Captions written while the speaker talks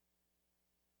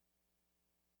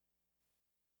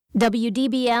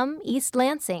WDBM East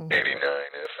Lansing. 89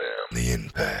 FM. The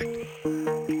Impact.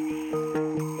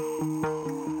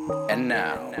 And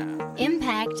now,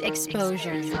 Impact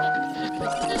Exposure.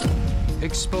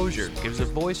 Exposure gives a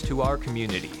voice to our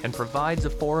community and provides a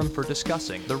forum for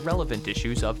discussing the relevant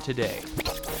issues of today.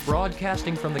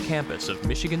 Broadcasting from the campus of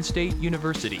Michigan State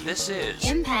University, this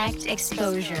is Impact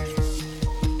Exposure.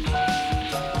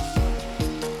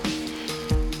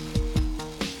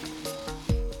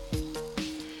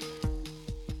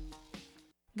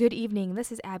 Good evening,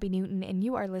 this is Abby Newton, and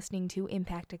you are listening to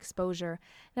Impact Exposure.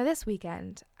 Now this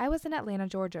weekend, I was in Atlanta,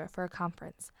 Georgia for a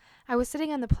conference. I was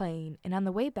sitting on the plane, and on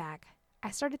the way back, I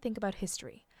started to think about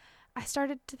history. I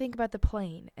started to think about the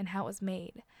plane and how it was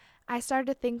made. I started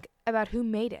to think about who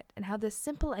made it and how this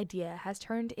simple idea has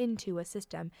turned into a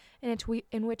system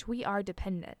in which we are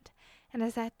dependent. And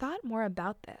as I thought more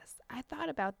about this, I thought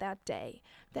about that day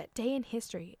in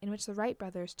history in which the Wright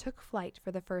brothers took flight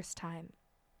for the first time.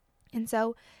 And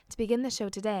so, to begin the show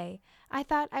today, I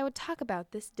thought I would talk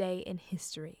about this day in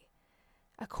history.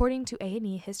 According to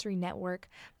A&E History Network,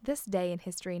 this day in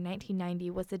history in 1990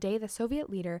 was the day the Soviet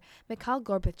leader Mikhail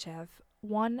Gorbachev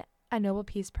won a Nobel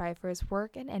Peace Prize for his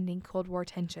work in ending Cold War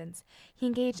tensions. He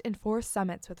engaged in 4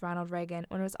 summits with Ronald Reagan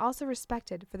and was also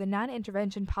respected for the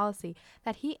non-intervention policy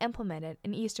that he implemented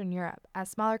in Eastern Europe as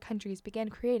smaller countries began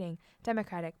creating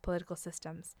democratic political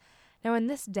systems. Now, in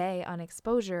this day on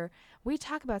Exposure, we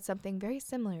talk about something very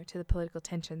similar to the political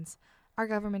tensions, our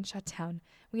government shutdown.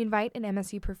 We invite an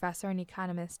MSU professor and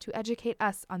economist to educate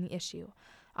us on the issue.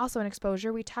 Also in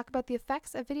Exposure, we talk about the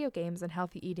effects of video games on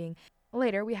healthy eating.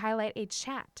 Later, we highlight a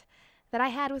chat that I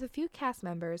had with a few cast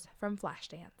members from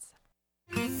Flashdance.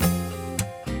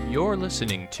 You're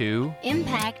listening to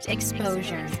Impact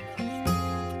Exposure.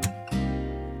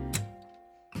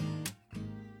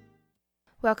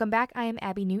 Welcome back. I am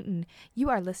Abby Newton.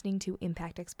 You are listening to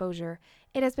Impact Exposure.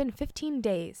 It has been 15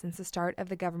 days since the start of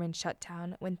the government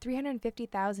shutdown, when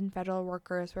 350,000 federal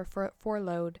workers were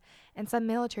furloughed and some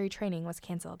military training was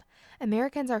canceled.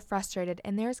 Americans are frustrated,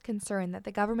 and there is concern that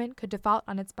the government could default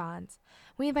on its bonds.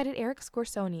 We invited Eric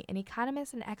Scorsoni, an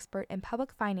economist and expert in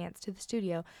public finance, to the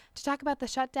studio to talk about the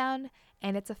shutdown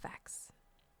and its effects.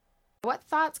 What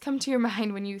thoughts come to your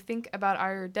mind when you think about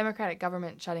our democratic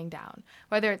government shutting down,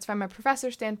 whether it's from a professor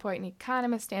standpoint, an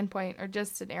economist standpoint, or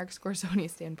just an Eric Scorsoni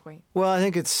standpoint? Well, I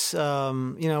think it's,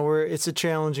 it's a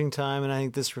challenging time, and I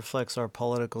think this reflects our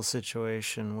political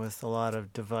situation with a lot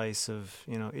of divisive,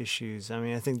 issues. I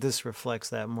mean, I think this reflects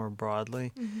that more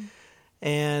broadly. Mm-hmm.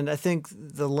 And I think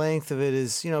the length of it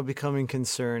is, becoming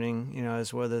concerning,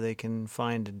 as whether they can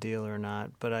find a deal or not.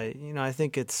 But I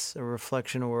think it's a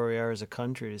reflection of where we are as a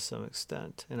country to some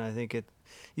extent. And I think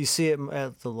you see it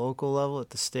at the local level,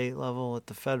 at the state level, at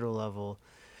the federal level.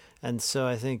 And so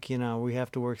I think, we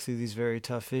have to work through these very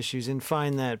tough issues and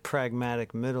find that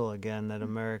pragmatic middle again that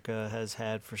America has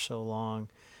had for so long.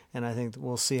 And I think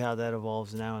we'll see how that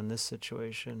evolves now in this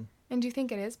situation. And do you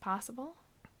think it is possible?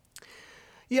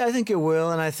 Yeah, I think it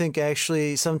will, and I think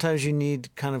actually sometimes you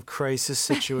need kind of crisis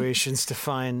situations to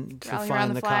find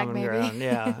the common ground.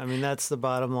 Yeah, I mean that's the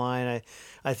bottom line.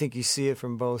 I think you see it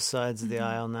from both sides of the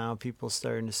aisle now. People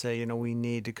starting to say, we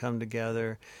need to come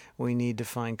together. We need to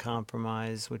find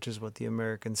compromise, which is what the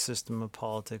American system of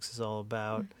politics is all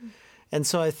about. Mm-hmm. And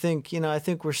so I think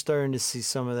we're starting to see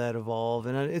some of that evolve,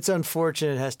 and it's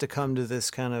unfortunate it has to come to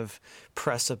this kind of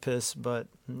precipice, but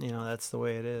that's the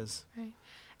way it is. Right.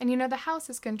 And the House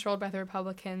is controlled by the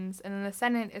Republicans, and then the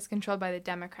Senate is controlled by the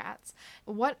Democrats.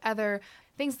 What other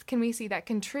things can we see that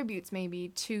contributes maybe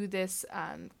to this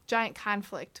giant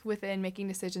conflict within making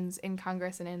decisions in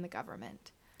Congress and in the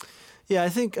government? Yeah,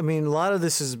 a lot of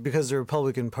this is because the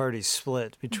Republican Party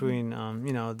split between,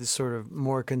 this sort of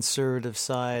more conservative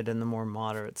side and the more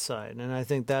moderate side. And I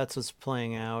think that's what's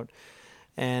playing out.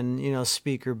 And,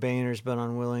 Speaker Boehner's been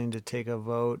unwilling to take a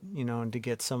vote, and to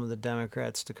get some of the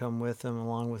Democrats to come with him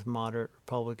along with moderate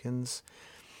Republicans.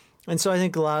 And so I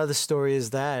think a lot of the story is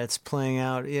that it's playing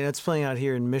out. It's playing out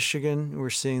here in Michigan. We're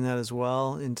seeing that as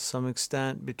well, to some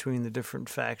extent, between the different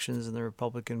factions in the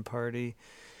Republican Party.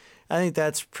 I think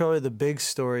that's probably the big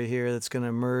story here that's going to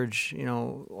emerge,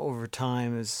 over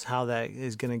time, is how that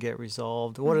is going to get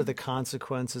resolved. What are the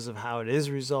consequences of how it is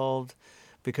resolved?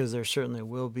 Because there certainly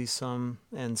will be some.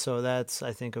 And so that's,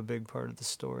 I think, a big part of the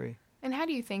story. And how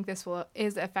do you think this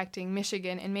is affecting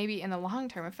Michigan, and maybe in the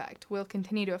long-term effect will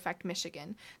continue to affect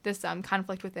Michigan, this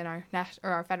conflict within our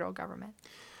federal government?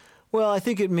 Well, I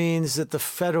think it means that the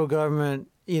federal government,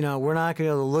 we're not going to be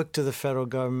able to look to the federal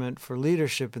government for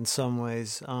leadership in some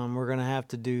ways. We're going to have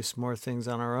to do some more things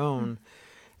on our own.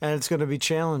 And it's going to be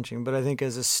challenging. But I think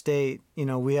as a state,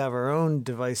 we have our own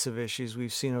divisive issues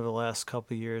we've seen over the last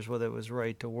couple of years, whether it was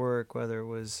right to work, whether it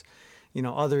was,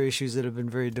 other issues that have been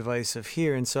very divisive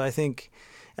here. And so I think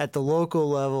at the local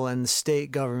level and the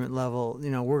state government level,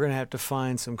 we're going to have to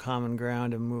find some common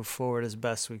ground and move forward as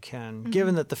best we can,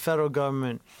 given that the federal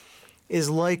government is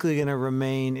likely going to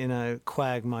remain in a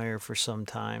quagmire for some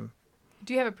time.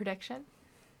 Do you have a prediction?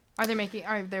 Are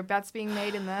there bets being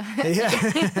made in the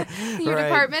your Right.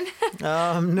 department?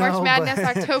 No, March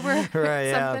Madness, October. Right,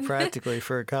 yeah, something? practically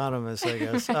for economists, I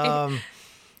guess. Right.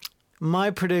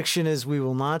 My prediction is we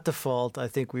will not default. I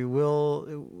think we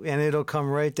will, and it'll come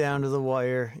right down to the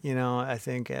wire. I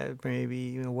think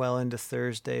maybe well into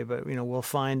Thursday, but we'll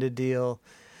find a deal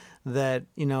that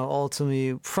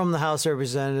ultimately from the House of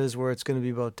Representatives, where it's going to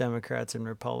be both Democrats and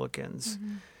Republicans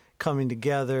coming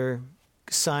together,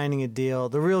 signing a deal.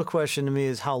 The real question to me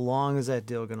is, how long is that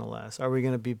deal going to last? Are we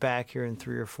going to be back here in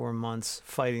 3 or 4 months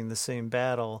fighting the same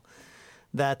battle?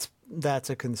 That's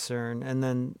a concern. And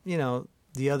then,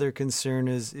 the other concern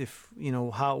is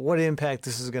what impact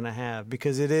this is going to have,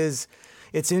 because it's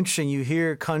interesting. You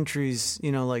hear countries,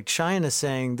 like China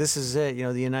saying, this is it.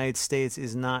 The United States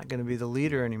is not going to be the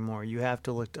leader anymore. You have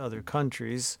to look to other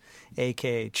countries,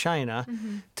 aka China,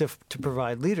 to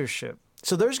provide leadership.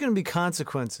 So there's going to be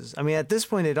consequences. I mean, at this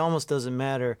point, it almost doesn't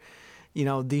matter.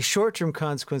 The short-term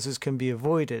consequences can be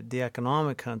avoided, the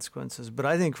economic consequences. But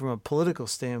I think from a political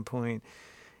standpoint,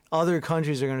 other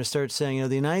countries are going to start saying,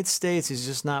 the United States is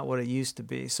just not what it used to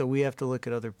be. So we have to look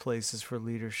at other places for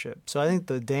leadership. So I think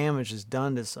the damage is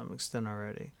done to some extent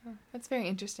already. That's very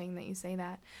interesting that you say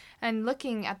that. And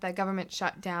looking at the government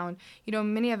shutdown,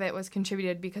 many of it was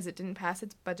contributed because it didn't pass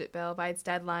its budget bill by its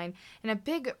deadline. And a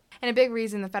big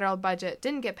reason the federal budget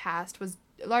didn't get passed was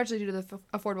largely due to the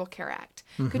Affordable Care Act.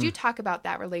 Could you talk about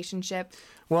that relationship?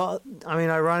 Well, I mean,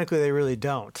 ironically, they really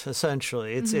don't.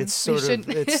 Essentially, it's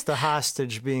it's the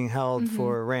hostage being held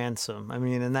for ransom. I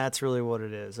mean, and that's really what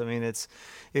it is. I mean, the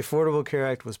Affordable Care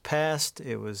Act was passed.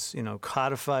 It was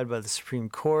codified by the Supreme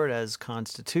Court as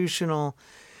constitutional.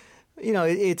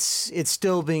 It's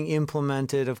still being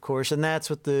implemented, of course, and that's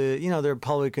what the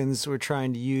Republicans were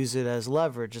trying to use it as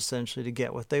leverage, essentially, to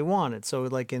get what they wanted. So,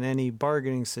 like in any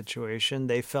bargaining situation,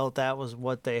 they felt that was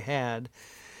what they had,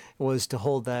 was to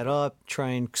hold that up, try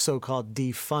and so-called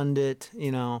defund it.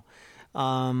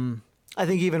 I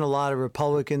think even a lot of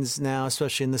Republicans now,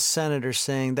 especially in the Senate, are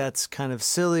saying that's kind of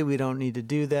silly. We don't need to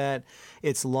do that.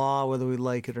 It's law, whether we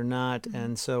like it or not,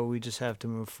 and so we just have to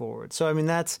move forward. So, I mean,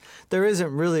 there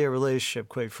isn't really a relationship,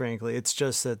 quite frankly. It's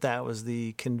just that was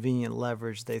the convenient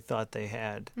leverage they thought they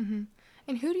had. Mm-hmm.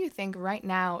 And who do you think right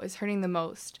now is hurting the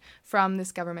most from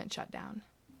this government shutdown?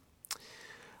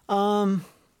 I'd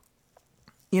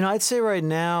say right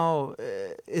now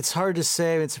it's hard to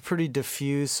say. It's pretty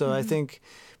diffuse, so I think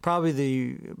probably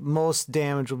the most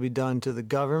damage will be done to the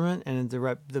government and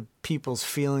the people's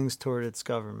feelings toward its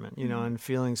government, and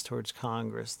feelings towards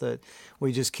Congress, that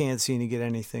we just can't seem to get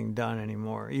anything done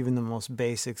anymore. Even the most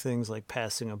basic things like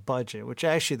passing a budget, which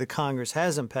actually the Congress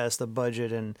hasn't passed a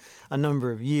budget in a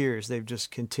number of years. They've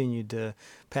just continued to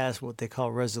pass what they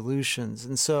call resolutions.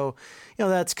 And so,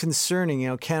 that's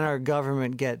concerning. Can our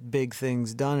government get big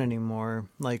things done anymore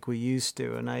like we used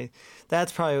to? And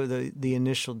that's probably the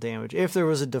initial damage. If there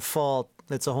was a default,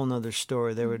 that's a whole nother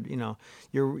story. There would,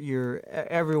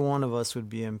 every one of us would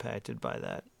be impacted by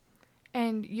that.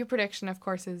 And your prediction, of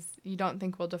course, is you don't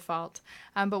think we'll default.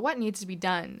 But what needs to be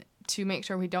done to make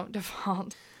sure we don't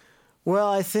default? Well,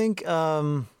 I think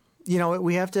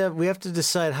we have to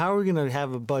decide how we're going to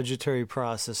have a budgetary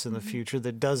process in the future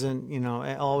that doesn't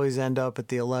always end up at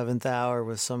the 11th hour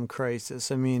with some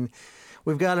crisis. I mean,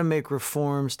 we've got to make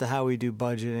reforms to how we do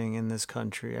budgeting in this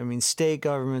country. I mean, state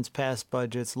governments pass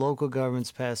budgets, local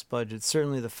governments pass budgets.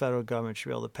 Certainly the federal government should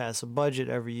be able to pass a budget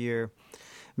every year.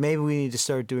 Maybe we need to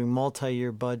start doing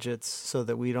multi-year budgets so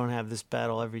that we don't have this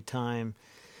battle every time.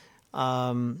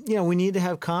 We need to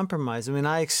have compromise. I mean,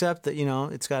 I accept that,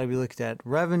 it's got to be looked at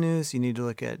revenues. You need to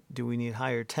look at, do we need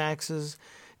higher taxes?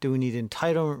 Do we need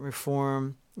entitlement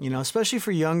reform? Especially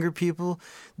for younger people,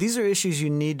 these are issues you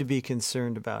need to be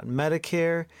concerned about.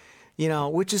 Medicare,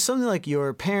 which is something like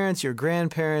your parents, your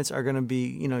grandparents are going to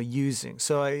be, using.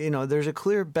 So, there's a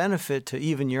clear benefit to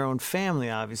even your own family,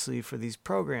 obviously, for these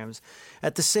programs.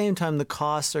 At the same time, the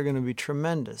costs are going to be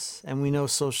tremendous. And we know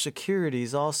Social Security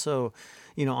is also,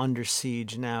 under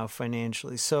siege now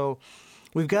financially. So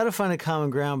we've got to find a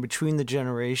common ground between the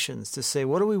generations to say,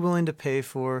 what are we willing to pay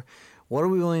for? What are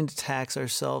we willing to tax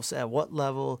ourselves at what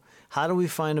level? How do we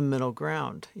find a middle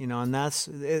ground? And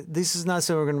this is not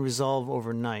something we're going to resolve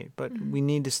overnight, but we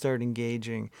need to start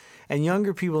engaging. And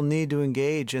younger people need to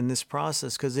engage in this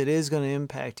process because it is going to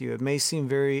impact you. It may seem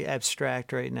very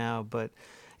abstract right now, but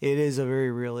it is a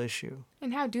very real issue.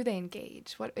 And how do they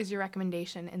engage? What is your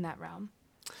recommendation in that realm?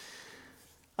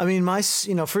 I mean,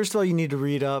 first of all, you need to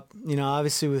read up.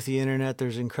 Obviously with the internet,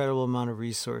 there's an incredible amount of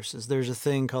resources. There's a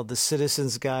thing called the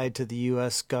Citizen's Guide to the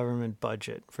U.S. Government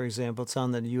Budget. For example, it's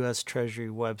on the U.S. Treasury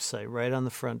website, right on the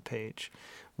front page.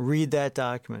 Read that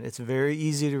document. It's very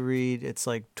easy to read. It's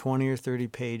like 20 or 30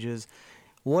 pages.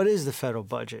 What is the federal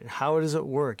budget? How does it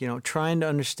work? Trying to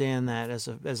understand that as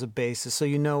a basis so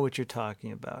you know what you're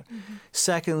talking about.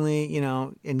 Secondly,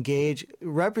 engage.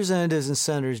 Representatives and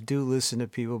senators do listen to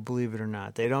people, believe it or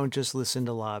not. They don't just listen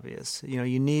to lobbyists.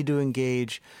 You need to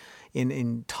engage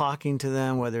in talking to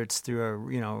them, whether it's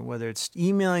through whether it's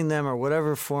emailing them or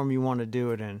whatever form you want to do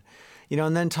it in.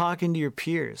 And then talking to your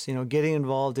peers, getting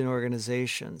involved in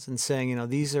organizations and saying,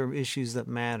 these are issues that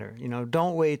matter.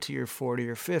 Don't wait till you're 40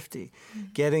 or 50.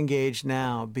 Get engaged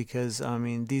now because,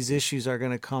 these issues are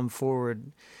going to come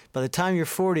forward. By the time you're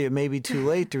 40, it may be too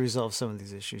late to resolve some of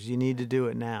these issues. You need to do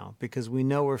it now because we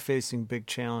know we're facing big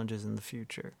challenges in the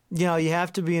future. You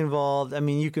have to be involved.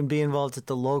 You can be involved at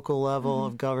the local level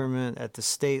of government, at the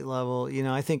state level.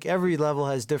 I think every level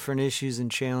has different issues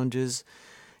and challenges.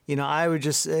 I would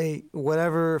just say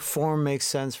whatever form makes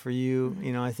sense for you.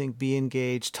 I think be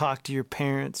engaged. Talk to your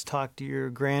parents. Talk to your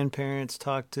grandparents.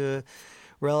 Talk to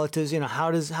relatives.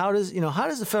 How does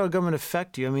the federal government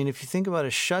affect you? If you think about a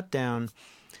shutdown,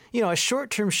 a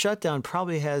short-term shutdown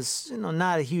probably has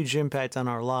not a huge impact on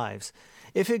our lives.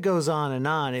 If it goes on and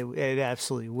on, it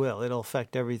absolutely will. It'll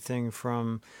affect everything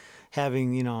from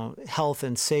having, health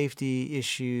and safety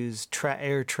issues,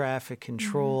 air traffic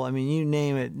control. You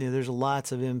name it, there's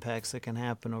lots of impacts that can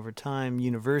happen over time.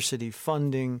 University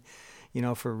funding,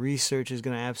 for research is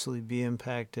going to absolutely be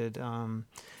impacted.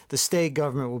 The state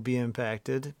government will be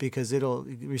impacted because it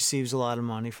receives a lot of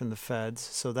money from the feds.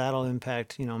 So that'll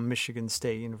impact, Michigan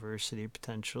State University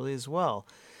potentially as well.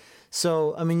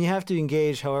 So, you have to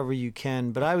engage however you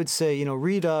can. But I would say,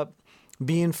 read up.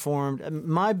 Be informed.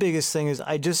 My biggest thing is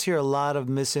I just hear a lot of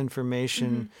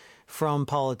misinformation from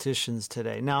politicians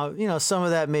today. Now, some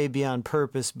of that may be on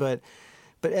purpose, but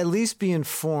at least be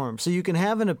informed. So you can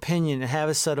have an opinion and have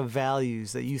a set of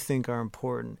values that you think are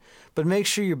important. But make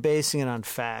sure you're basing it on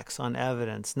facts, on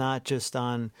evidence, not just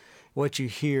on what you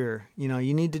hear.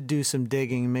 You need to do some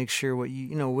digging and make sure what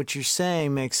you're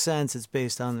saying makes sense. It's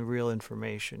based on the real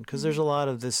information because there's a lot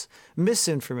of this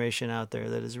misinformation out there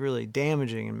that is really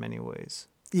damaging in many ways.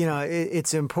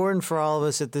 It's important for all of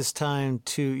us at this time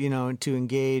to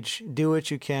engage, do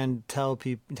what you can, tell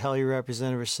your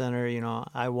representative or senator,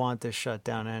 I want this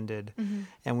shutdown ended,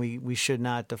 and we should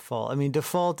not default.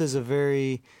 Default is a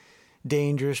very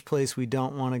dangerous place we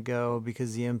don't want to go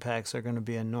because the impacts are going to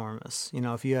be enormous.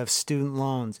 If you have student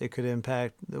loans, it could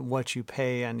impact what you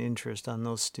pay on interest on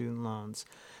those student loans.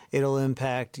 It'll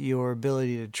impact your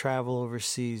ability to travel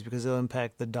overseas because it'll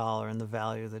impact the dollar and the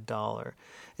value of the dollar.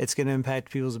 It's going to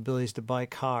impact people's abilities to buy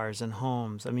cars and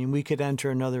homes. We could enter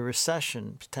another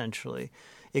recession potentially.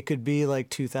 It could be like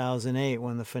 2008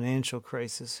 when the financial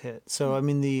crisis hit. So,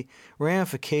 the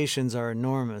ramifications are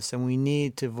enormous, and we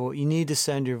need to you need to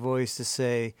send your voice to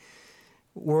say,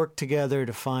 work together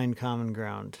to find common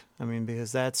ground.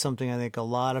 Because that's something I think a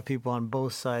lot of people on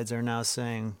both sides are now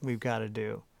saying we've got to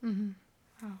do.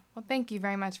 Oh, well, thank you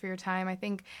very much for your time. I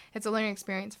think it's a learning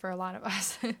experience for a lot of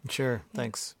us. Sure.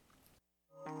 Thanks.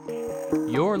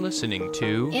 You're listening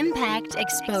to Impact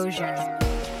Exposure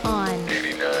on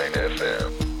 89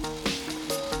 FM.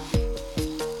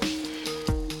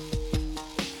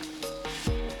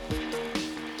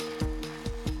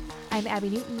 I'm Abby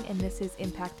Newton, and this is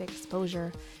Impact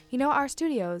Exposure. Our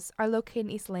studios are located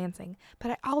in East Lansing,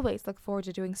 but I always look forward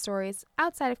to doing stories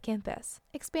outside of campus,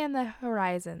 expand the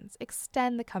horizons,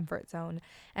 extend the comfort zone.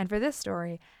 And for this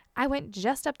story, I went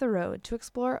just up the road to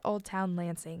explore Old Town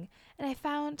Lansing, and I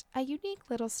found a unique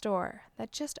little store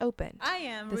that just opened. I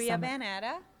am this Ria summer. Van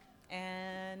Atta,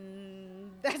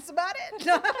 and that's about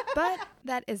it. But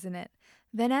that isn't it.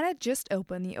 Vanetta just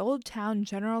opened the Old Town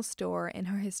General Store in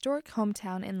her historic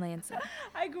hometown in Lansing.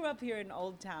 I grew up here in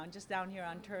Old Town, just down here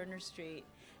on Turner Street.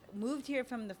 Moved here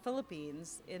from the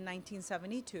Philippines in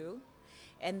 1972.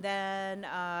 And then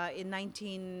in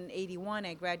 1981,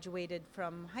 I graduated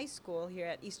from high school here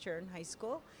at Eastern High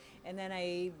School. And then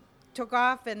I took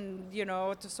off and,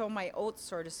 to sow my oats,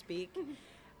 so to speak.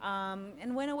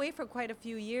 and went away for quite a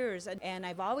few years. And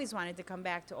I've always wanted to come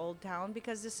back to Old Town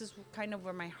because this is kind of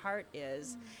where my heart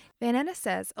is. Vanetta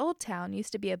says Old Town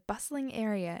used to be a bustling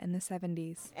area in the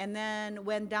 70s. And then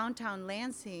when downtown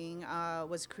Lansing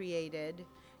was created,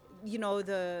 you know,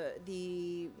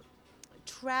 the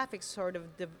traffic sort of,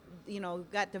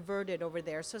 got diverted over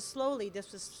there. So slowly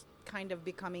this was kind of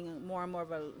becoming more and more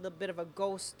of a little bit of a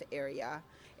ghost area.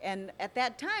 And at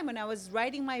that time, when I was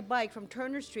riding my bike from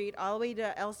Turner Street all the way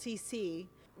to LCC,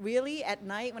 really at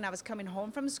night when I was coming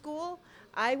home from school,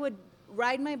 I would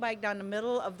ride my bike down the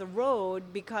middle of the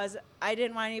road because I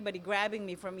didn't want anybody grabbing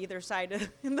me from either side of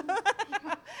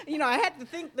I had to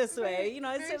think this way.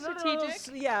 It's Very a strategic.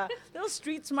 little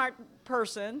street smart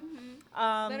person.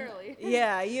 Literally.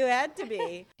 Yeah, you had to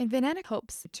be. And Vanetta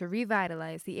hopes to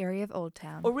revitalize the area of Old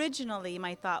Town. Originally,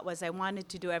 my thought was I wanted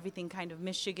to do everything kind of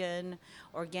Michigan,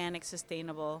 organic,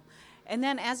 sustainable. And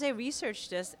then as I researched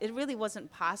this, it really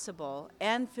wasn't possible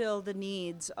and fill the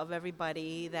needs of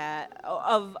everybody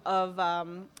of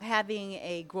having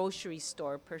a grocery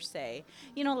store per se.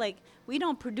 Like we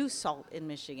don't produce salt in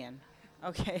Michigan,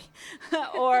 okay?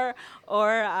 or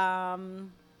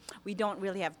we don't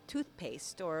really have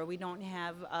toothpaste, or we don't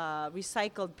have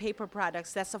recycled paper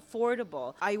products that's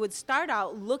affordable. I would start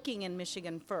out looking in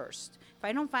Michigan first. If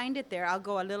I don't find it there, I'll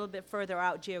go a little bit further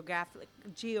out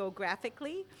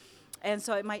geographically. And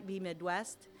so it might be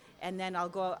Midwest, and then I'll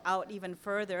go out even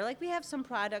further. Like we have some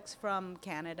products from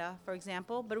Canada, for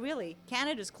example, but really,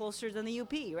 Canada's closer than the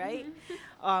UP, right?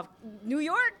 New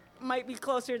York might be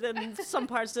closer than some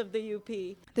parts of the UP.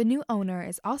 The new owner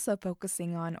is also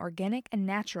focusing on organic and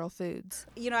natural foods.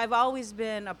 I've always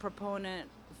been a proponent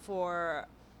for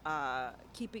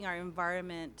keeping our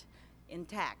environment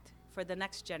intact for the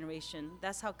next generation.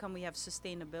 That's how come we have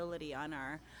sustainability on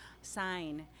our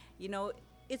sign.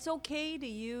 It's okay to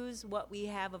use what we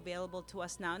have available to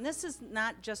us now. And this is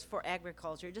not just for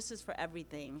agriculture, this is for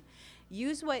everything.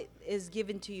 Use what is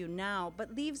given to you now,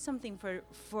 but leave something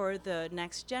for the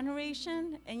next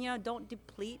generation. And, don't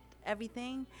deplete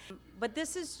everything. But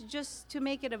this is just to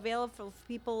make it available for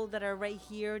people that are right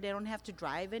here. They don't have to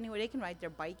drive anywhere. They can ride their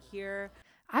bike here.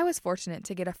 I was fortunate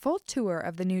to get a full tour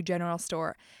of the new general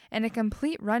store and a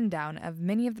complete rundown of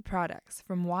many of the products,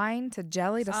 from wine to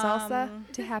jelly to salsa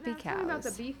to happy Tell me about the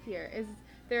cows. beef here. Is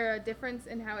there a difference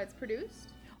in how it's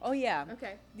produced? Oh, yeah.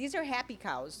 Okay. These are happy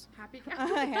cows. Happy cows.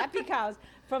 Happy cows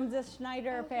from the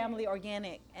Schneider Family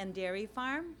Organic and Dairy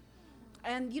Farm.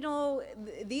 And,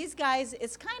 these guys,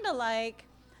 it's kind of like,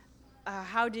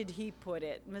 how did he put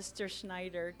it? Mr.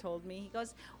 Schneider told me. He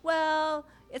goes, well,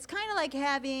 it's kind of like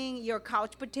having your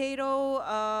couch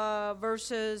potato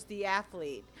versus the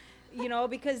athlete.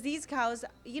 Because these cows,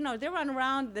 they run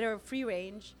around, they're free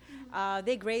range.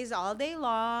 They graze all day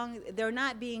long. They're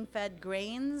not being fed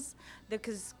grains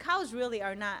because cows really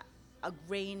are not a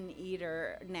grain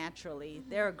eater naturally.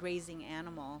 They're a grazing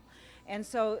animal. And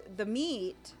so the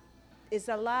meat is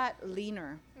a lot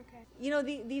leaner.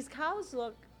 Okay. These cows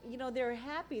look, they're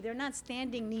happy. They're not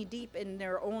standing knee deep in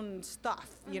their own stuff,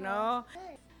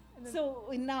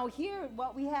 So now here,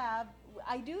 what we have,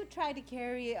 I do try to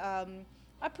carry a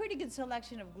pretty good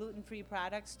selection of gluten-free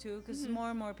products too, because more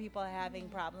and more people are having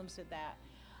problems with that.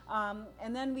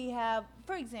 And then we have,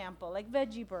 for example, like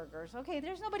veggie burgers. Okay,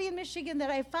 there's nobody in Michigan that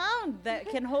I found that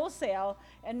can wholesale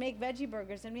and make veggie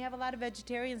burgers, and we have a lot of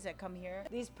vegetarians that come here.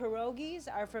 These pierogies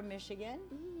are from Michigan,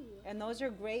 and those are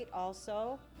great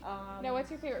also. Now, what's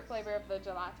your favorite flavor of the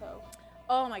gelato?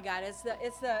 Oh my God,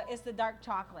 it's the dark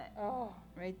chocolate. Oh.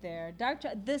 Right there,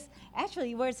 this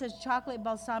actually where it says chocolate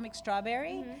balsamic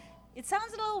strawberry. It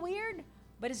sounds a little weird,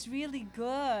 but it's really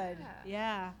good.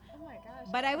 Yeah. Oh my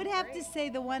gosh. But I would have to say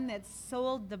the one that's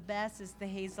sold the best is the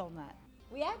hazelnut.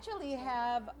 We actually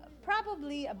have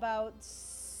probably about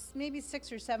maybe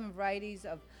 6 or 7 varieties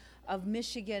of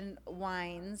Michigan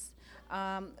wines.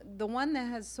 The one that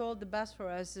has sold the best for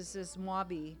us is this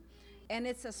Moabi, and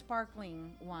it's a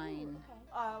sparkling wine.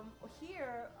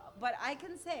 Here, but I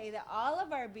can say that all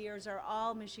of our beers are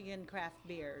all Michigan craft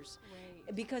beers,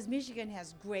 because Michigan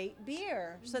has great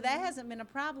beer, so that hasn't been a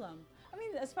problem. I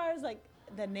mean, as far as like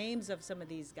the names of some of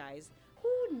these guys,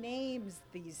 who names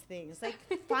these things? Like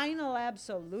Final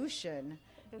Absolution,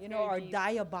 or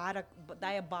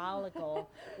Diabolical.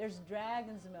 There's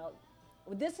Dragon's Milk.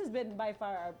 This has been by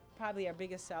far probably our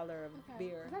biggest seller of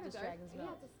beer. Is that This a dark? Dragon's Yeah,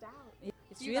 Milk. it's a stout.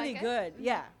 It's Do you really like it? good.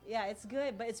 Yeah, it's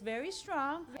good, but it's very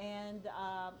strong. And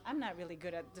I'm not really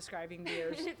good at describing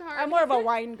beers. It's hard. I'm more of a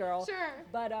wine girl. Sure.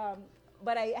 But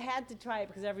I had to try it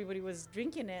because everybody was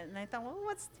drinking it, and I thought, well,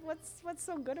 what's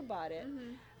so good about it?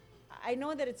 I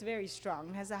know that it's very strong.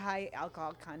 It has a high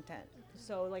alcohol content.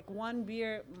 So like one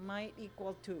beer might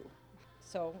equal 2.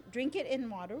 So drink it in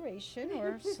moderation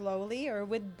or slowly or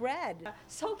with bread.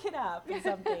 Soak it up in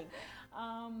something.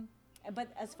 But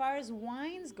as far as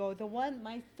wines go,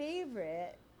 my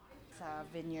favorite is a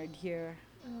vineyard here.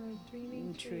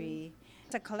 Dreaming Tree.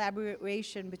 It's a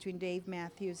collaboration between Dave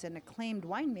Matthews and acclaimed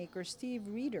winemaker Steve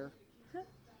Reeder.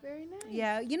 Very nice.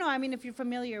 Yeah, if you're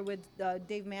familiar with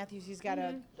Dave Matthews, he's got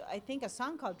a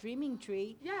song called Dreaming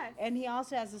Tree. Yes. And he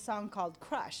also has a song called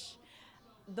Crush.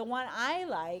 The one I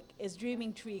like is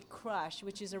Dreaming Tree Crush,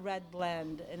 which is a red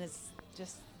blend, and it's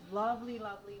just lovely,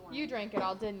 lovely wine. You drank it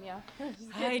all, didn't you?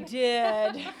 I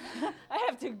did. I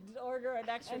have to order an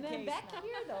extra case. And then back now.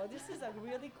 here, though, this is a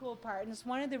really cool part, and it's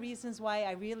one of the reasons why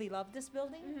I really love this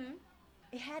building. Mm-hmm.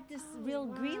 It had this real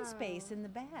green space in the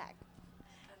back.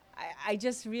 I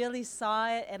just really saw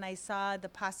it, and I saw the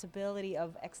possibility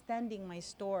of extending my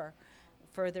store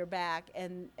further back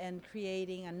and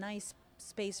creating a nice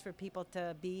space for people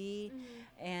to be.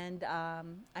 And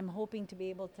I'm hoping to be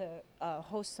able to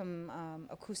host some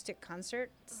acoustic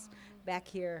concerts back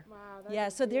here. Wow. Yeah,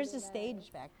 so there's a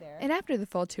stage back there. And after the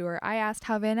full tour, I asked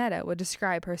how Vanetta would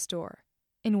describe her store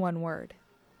in one word.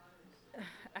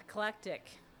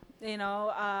 Eclectic,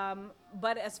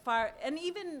 but as far, and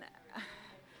even,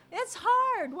 it's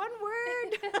hard, one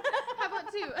word. How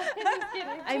about 2? Just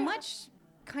kidding. I much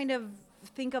kind of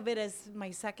think of it as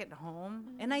my second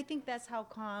home, and I think that's how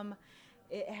come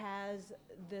it has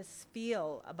this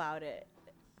feel about it.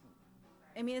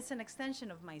 I mean, it's an extension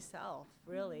of myself,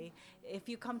 really. If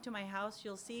you come to my house,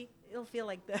 you'll see, it'll feel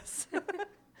like this.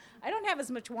 I don't have as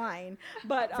much wine,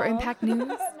 but... For Impact News,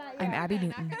 not I'm yet. Abby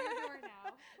Newton.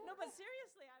 No, but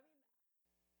seriously,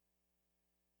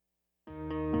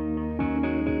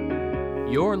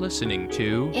 You're listening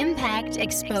to Impact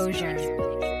Exposure.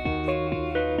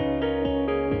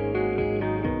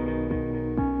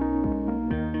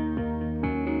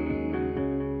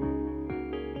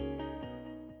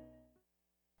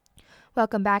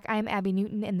 Welcome back. I'm Abby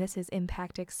Newton, and this is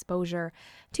Impact Exposure.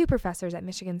 2 professors at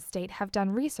Michigan State have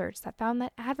done research that found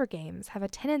that advergames have a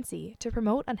tendency to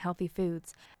promote unhealthy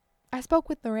foods. I spoke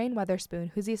with Lorraine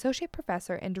Weatherspoon, who's the associate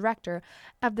professor and director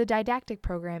of the didactic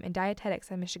program in dietetics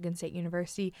at Michigan State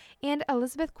University, and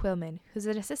Elizabeth Quillman, who's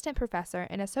an assistant professor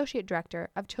and associate director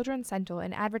of Children's Central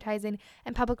in Advertising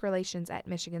and Public Relations at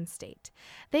Michigan State.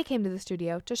 They came to the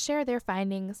studio to share their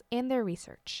findings and their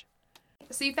research.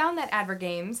 So you found that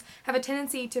advergames have a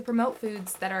tendency to promote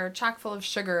foods that are chock full of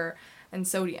sugar and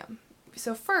sodium.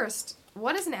 So first,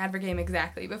 what is an advergame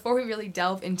exactly, before we really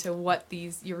delve into what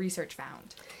your research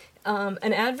found?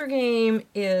 An advergame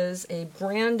is a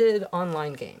branded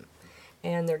online game,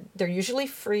 and they're usually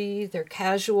free. They're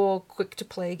casual,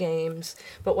 quick-to-play games,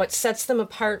 but what sets them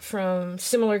apart from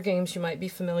similar games you might be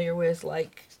familiar with,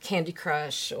 like Candy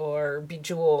Crush or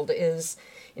Bejeweled, is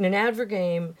in an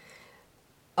advergame,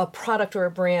 a product or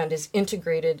a brand is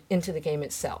integrated into the game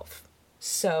itself.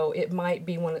 So it might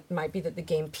be that the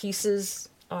game pieces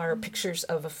are pictures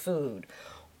of a food,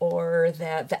 or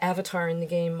that the avatar in the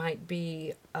game might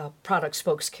be a product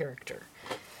spokes character.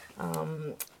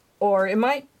 Or it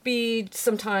might be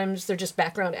sometimes they're just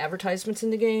background advertisements in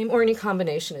the game, or any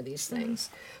combination of these things.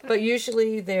 But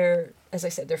usually as I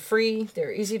said, they're free,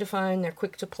 they're easy to find, they're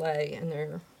quick to play, and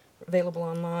they're available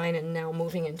online and now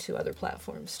moving into other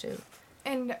platforms too.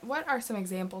 And what are some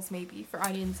examples maybe for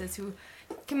audiences who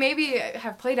can maybe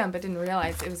have played them but didn't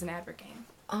realize it was an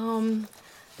advergame?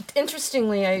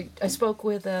 Interestingly, I spoke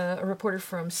with a reporter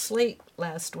from Slate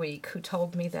last week who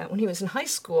told me that when he was in high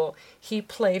school, he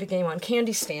played a game on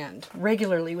Candy Stand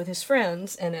regularly with his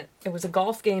friends, and it was a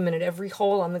golf game, and at every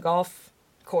hole on the golf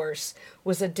course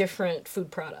was a different food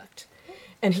product.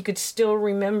 And he could still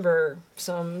remember,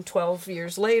 some 12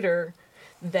 years later,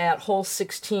 that hole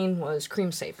 16 was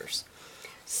Cream Savers.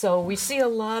 So we see a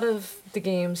lot of the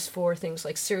games for things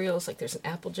like cereals, like there's an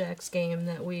Apple Jacks game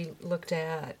that we looked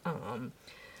at,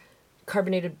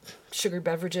 carbonated sugar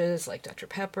beverages like Dr.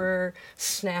 Pepper,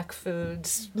 snack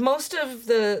foods. Most of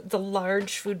the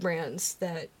large food brands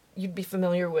that you'd be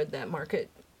familiar with that market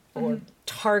or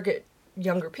target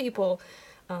younger people,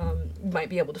 might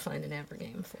be able to find an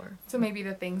advergame for. So maybe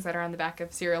the things that are on the back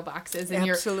of cereal boxes and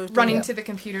Absolutely, you're running to the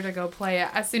computer to go play it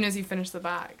as soon as you finish the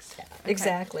box. Yeah, okay.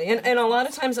 Exactly. And a lot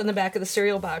of times on the back of the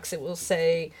cereal box it will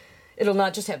say, it'll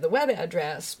not just have the web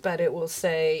address, but it will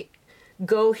say,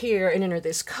 go here and enter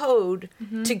this code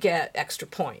to get extra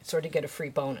points or to get a free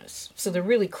bonus. So they're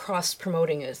really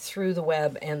cross-promoting it through the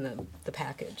web and the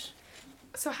package.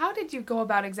 So how did you go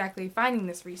about exactly finding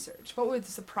this research? What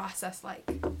was the process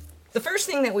like? The first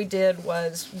thing that we did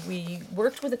was we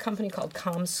worked with a company called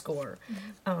ComScore.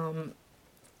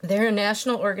 They're a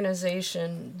national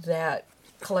organization that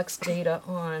collects data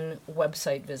on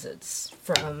website visits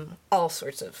from all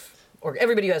sorts of, or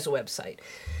everybody who has a website.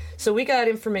 So we got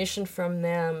information from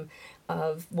them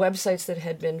of websites that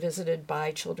had been visited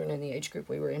by children in the age group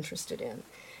we were interested in.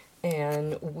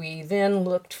 And we then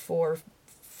looked for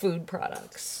food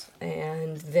products.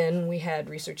 And then we had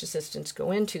research assistants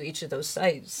go into each of those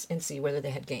sites and see whether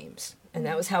they had games. And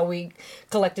that was how we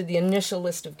collected the initial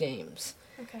list of games.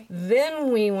 Okay.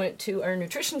 Then we went to our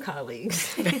nutrition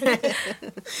colleagues.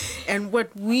 And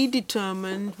what we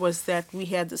determined was that we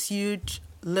had this huge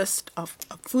list of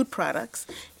food products,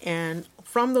 and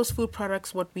from those food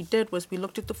products what we did was we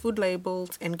looked at the food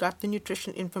labels and got the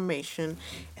nutrition information,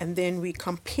 and then we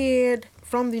compared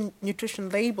from the nutrition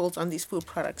labels on these food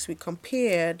products, we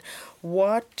compared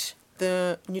what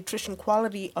the nutrition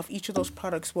quality of each of those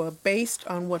products were based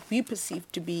on what we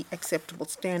perceived to be acceptable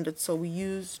standards. So we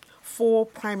used 4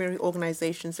 primary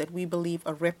organizations that we believe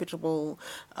are reputable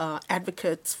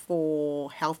advocates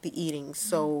for healthy eating.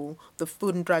 So the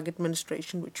Food and Drug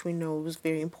Administration, which we know is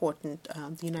very important,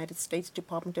 the United States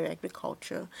Department of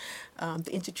Agriculture,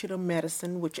 the Institute of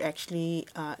Medicine, which actually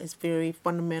is very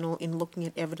fundamental in looking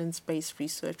at evidence-based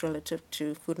research relative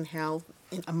to food and health,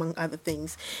 among other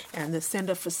things, and the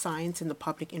Center for Science in the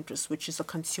Public Interest, which is a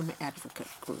consumer advocate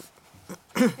group.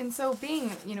 And so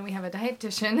being, we have a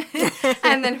dietitian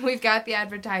and then we've got the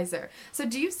advertiser. So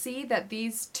do you see that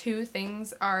these two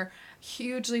things are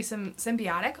hugely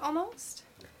symbiotic almost?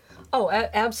 Oh,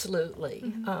 absolutely.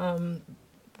 Mm-hmm.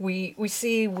 We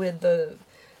see with the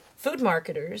food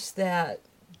marketers that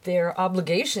their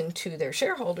obligation to their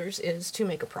shareholders is to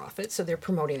make a profit, so they're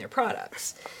promoting their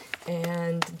products.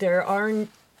 And there are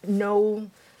no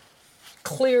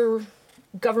clear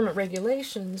government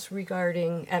regulations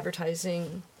regarding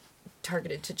advertising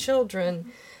targeted to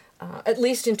children, at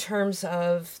least in terms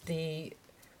of the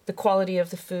quality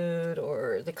of the food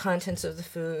or the contents of the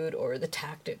food or the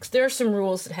tactics. There are some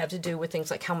rules that have to do with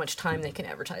things like how much time they can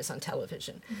advertise on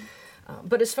television.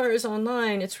 But as far as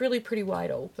online, it's really pretty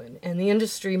wide open, and the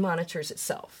industry monitors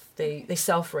itself. They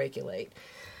self-regulate.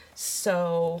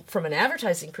 So from an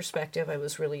advertising perspective, I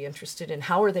was really interested in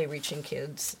how are they reaching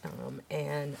kids,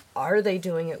 and are they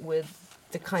doing it with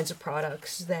the kinds of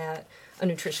products that a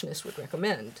nutritionist would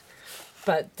recommend.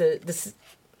 But the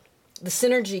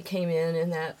synergy came in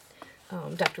that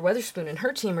Dr. Weatherspoon and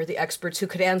her team are the experts who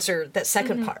could answer that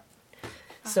second part.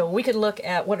 So we could look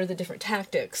at what are the different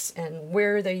tactics and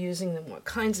where are they using them, what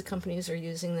kinds of companies are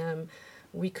using them.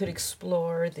 We could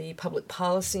explore the public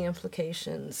policy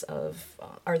implications of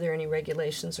are there any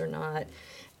regulations or not.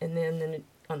 And then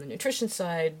on the nutrition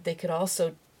side, they could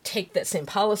also take that same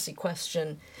policy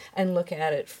question and look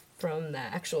at it from the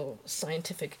actual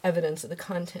scientific evidence of the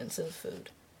contents of the food.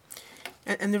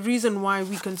 And the reason why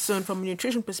we're concerned from a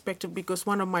nutrition perspective, because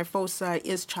one of my foci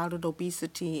is childhood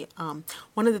obesity.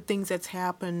 One of the things that's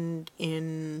happened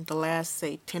in the last,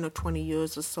 say, 10 or 20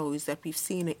 years or so is that we've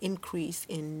seen an increase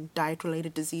in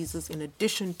diet-related diseases in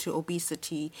addition to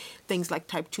obesity, things like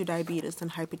type 2 diabetes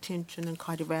and hypertension and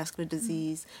cardiovascular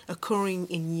disease occurring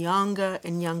in younger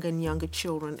and younger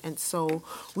children. And so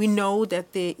we know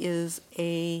that there is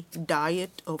a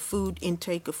diet or food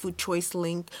intake or food choice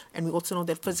link, and we also know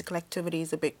that physical activity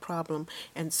is a big problem.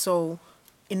 And so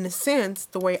in a sense,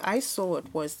 the way I saw it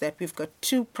was that we've got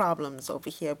two problems over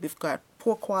here. We've got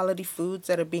poor quality foods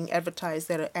that are being advertised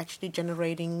that are actually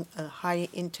generating a higher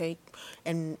intake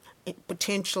and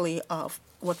potentially of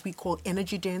what we call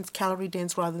energy dense, calorie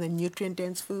dense rather than nutrient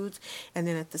dense foods. And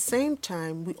then at the same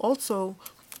time, we also,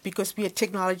 because we're a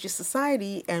technology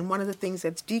society, and one of the things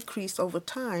that's decreased over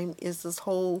time is this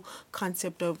whole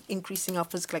concept of increasing our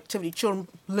physical activity. Children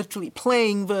literally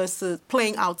playing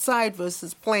outside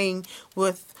versus playing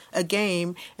with a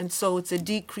game, and so it's a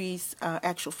decreased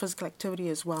actual physical activity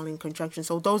as well in conjunction.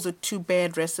 So those are two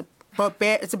bad recipes.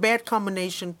 It's a bad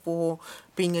combination for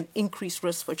being an increased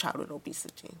risk for childhood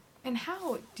obesity. And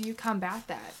how do you combat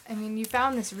that? I mean, you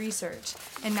found this research,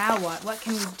 and now what? What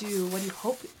can we do? What do you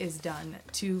hope is done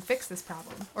to fix this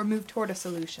problem or move toward a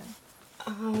solution?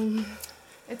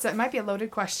 It might be a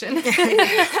loaded question.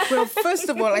 Well, first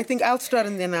of all, I think I'll start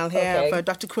and then I'll have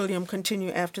Dr. Quilliam continue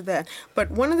after that.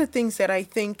 But one of the things that I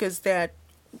think is that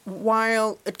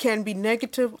while it can be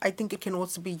negative, I think it can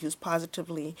also be used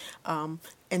positively,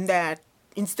 in that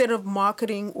instead of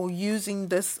marketing or using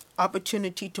this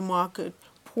opportunity to market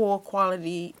poor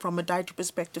quality from a dietary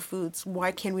perspective foods,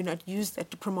 why can we not use that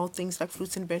to promote things like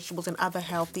fruits and vegetables and other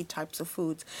healthy types of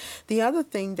foods? The other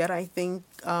thing that I think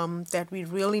that we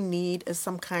really need is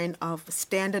some kind of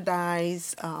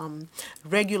standardized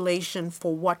regulation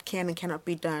for what can and cannot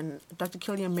be done. Dr.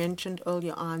 Killian mentioned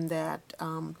earlier on that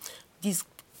these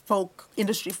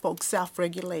industry folks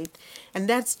self-regulate, and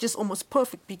that's just almost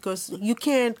perfect because you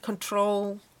can't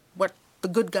control what the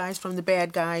good guys from the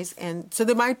bad guys, and so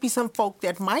there might be some folk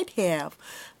that might have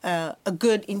a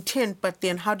good intent, but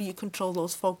then how do you control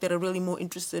those folk that are really more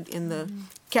interested in the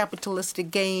capitalistic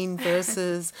gain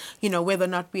versus, whether or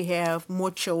not we have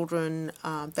more children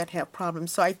that have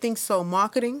problems. So I think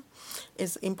marketing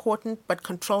is important, but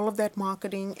control of that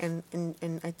marketing, and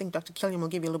I think Dr. Killian will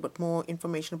give you a little bit more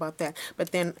information about that.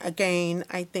 But then again,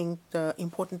 I think the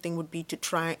important thing would be to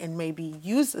try and maybe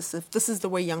use this, if this is the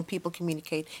way young people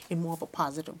communicate, in more of a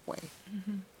positive way.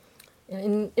 Mm-hmm.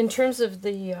 In terms of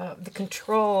the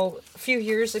control, a few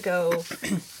years ago,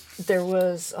 there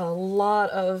was a lot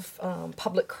of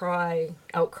public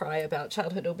outcry about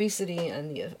childhood obesity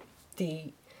and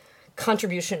the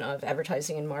contribution of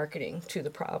advertising and marketing to the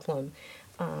problem.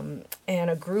 And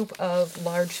a group of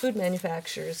large food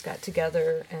manufacturers got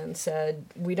together and said,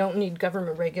 we don't need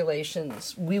government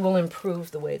regulations. We will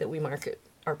improve the way that we market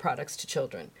our products to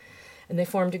children. And they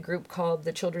formed a group called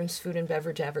the Children's Food and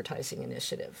Beverage Advertising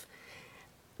Initiative.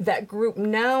 That group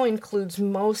now includes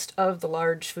most of the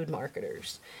large food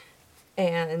marketers.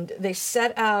 And they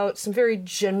set out some very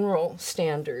general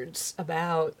standards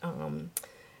about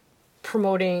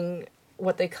promoting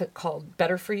what they called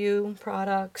better-for-you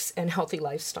products and healthy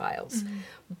lifestyles. Mm-hmm.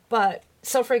 But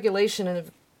self-regulation of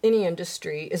any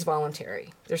industry is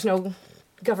voluntary. There's no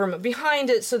government behind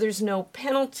it, so there's no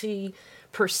penalty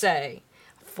per se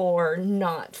for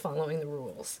not following the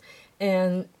rules.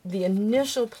 And the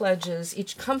initial pledges,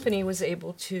 each company was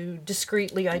able to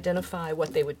discreetly identify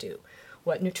what they would do,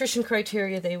 what nutrition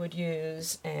criteria they would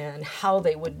use, and how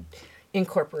they would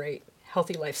incorporate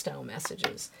healthy lifestyle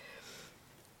messages.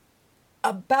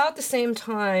 About the same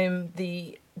time,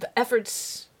 the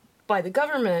efforts by the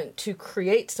government to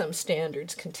create some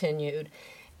standards continued,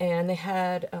 and they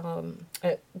had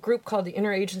a group called the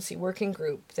Interagency Working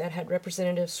Group that had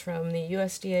representatives from the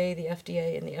USDA, the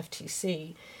FDA, and the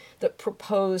FTC that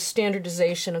proposed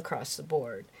standardization across the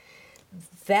board.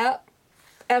 That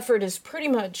effort has pretty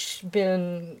much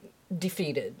been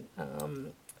defeated.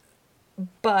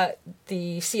 But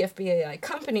the CFBAI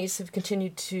companies have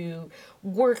continued to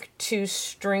work to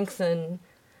strengthen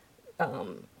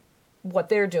what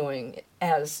they're doing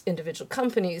as individual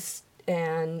companies,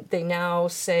 and they now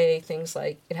say things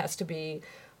like it has to be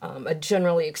a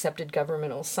generally accepted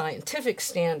governmental scientific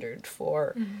standard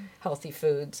for healthy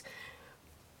foods,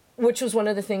 which was one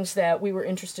of the things that we were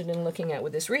interested in looking at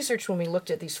with this research. When we looked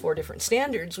at these 4 different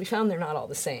standards, we found they're not all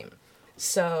the same.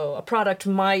 So a product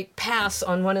might pass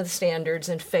on one of the standards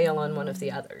and fail on one of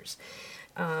the others.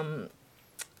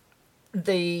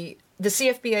 The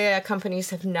CFBAI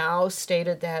companies have now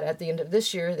stated that at the end of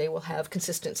this year they will have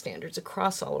consistent standards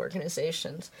across all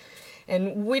organizations.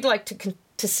 And we'd like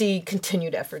to see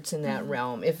continued efforts in that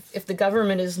realm. If the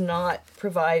government is not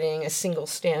providing a single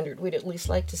standard, we'd at least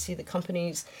like to see the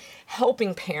companies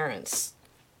helping parents,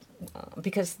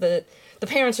 because the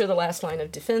parents are the last line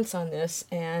of defense on this.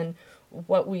 And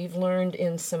what we've learned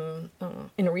in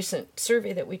in a recent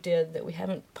survey that we did that we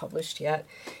haven't published yet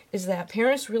is that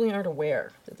parents really aren't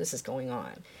aware that this is going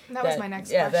on. That was my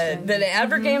next question. The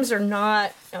advert games are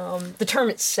not, the term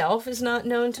itself is not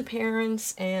known to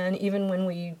parents, and even when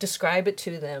we describe it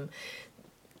to them,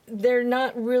 they're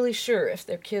not really sure if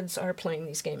their kids are playing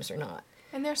these games or not.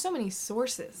 And there's so many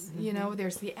sources,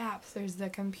 there's the apps, there's the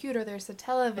computer, there's the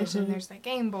television, there's the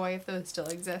Game Boy, if those still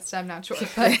exist, I'm not sure.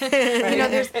 But,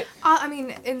 there's,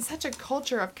 in such a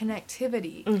culture of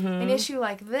connectivity, an issue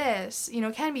like this,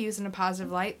 can be used in a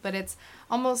positive light, but it's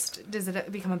almost, does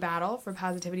it become a battle for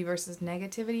positivity versus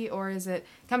negativity, or is it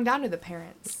come down to the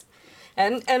parents?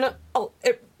 And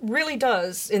it really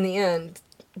does, in the end,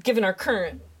 given our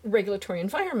current regulatory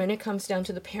environment, it comes down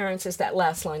to the parents as that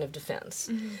last line of defense.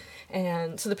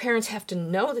 And so the parents have to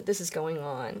know that this is going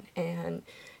on and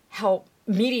help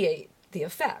mediate the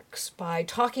effects by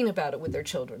talking about it with their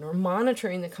children or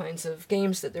monitoring the kinds of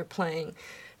games that they're playing,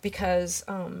 because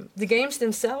the games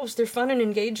themselves, they're fun and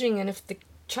engaging, and if the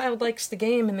child likes the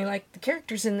game and they like the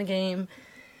characters in the game,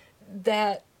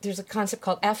 that there's a concept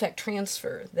called affect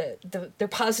transfer, that their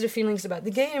positive feelings about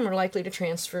the game are likely to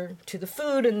transfer to the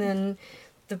food, and then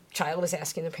the child is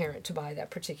asking the parent to buy that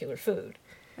particular food.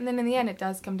 And then in the end, it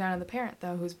does come down to the parent,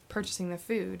 though, who's purchasing the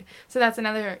food. So that's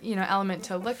another, element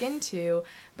to look into.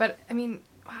 But,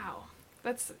 wow.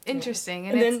 That's interesting.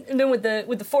 And then with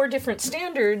the 4 different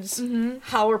standards,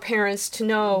 how are parents to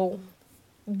know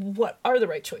what are the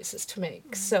right choices to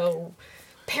make? So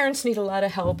parents need a lot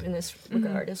of help in this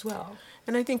regard as well.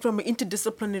 And I think from an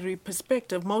interdisciplinary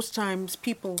perspective, most times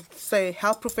people say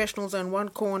health professionals are in one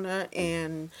corner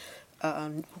and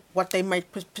what they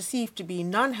might perceive to be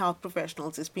non-health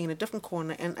professionals is being in a different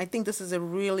corner. And I think this is a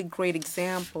really great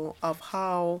example of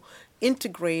how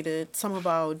integrated some of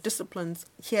our disciplines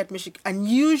here at Michigan,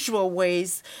 unusual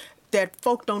ways that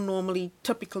folk don't normally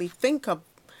typically think of,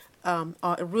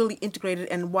 are really integrated,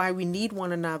 and why we need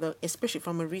one another, especially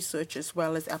from a research as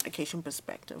well as application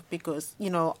perspective. Because,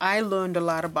 I learned a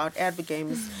lot about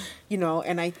advergames,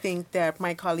 and I think that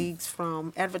my colleagues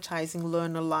from advertising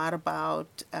learn a lot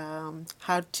about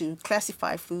how to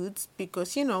classify foods,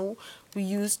 because, we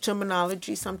use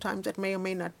terminology sometimes that may or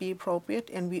may not be appropriate,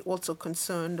 and we're also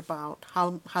concerned about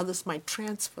how this might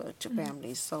transfer to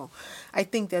families. So I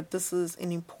think that this is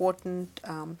an important,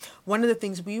 one of the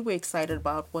things we were excited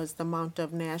about was the amount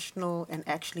of national and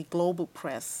actually global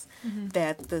press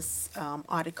that this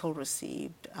article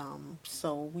received.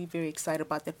 So we're very excited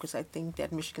about that, because I think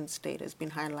that Michigan State has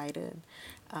been highlighted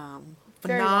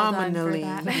phenomenally,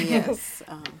 well done for that. yes,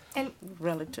 and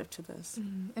relative to this.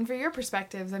 And for your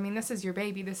perspectives, I mean, this is your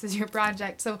baby, this is your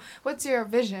project. So what's your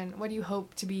vision? What do you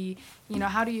hope to be,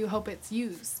 how do you hope it's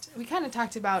used? We kind of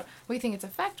talked about what you think its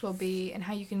effect will be and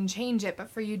how you can change it.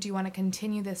 But for you, do you want to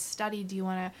continue this study? Do you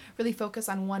want to really focus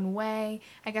on one way?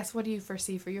 I guess, what do you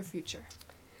foresee for your future?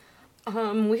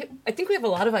 I think we have a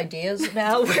lot of ideas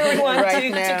about where we want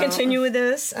to continue with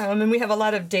this. And we have a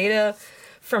lot of data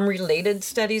from related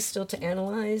studies still to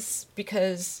analyze,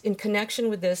 because in connection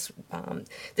with this,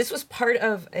 this was part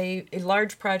of a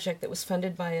large project that was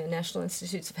funded by a National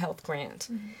Institutes of Health grant.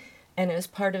 And as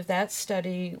part of that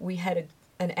study, we had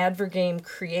an advergame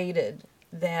created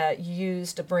that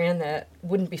used a brand that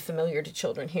wouldn't be familiar to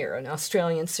children here, an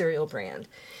Australian cereal brand.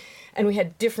 And we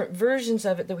had different versions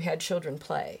of it that we had children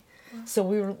play. So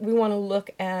we want to look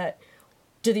at,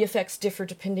 do the effects differ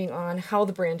depending on how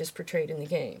the brand is portrayed in the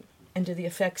game? And do the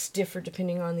effects differ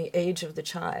depending on the age of the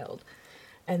child?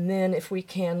 And then if we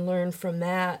can learn from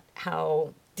that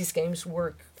how these games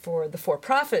work for the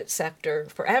for-profit sector,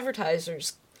 for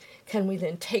advertisers, can we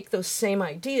then take those same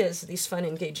ideas, these fun,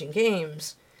 engaging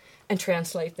games, and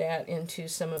translate that into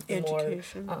some of the more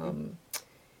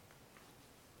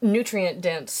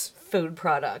nutrient-dense food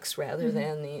products rather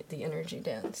than the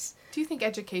energy-dense? Do you think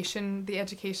the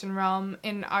education realm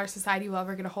in our society will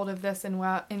ever get a hold of this, and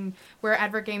where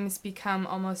advergames become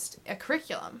almost a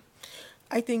curriculum?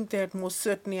 I think that most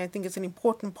certainly, I think it's an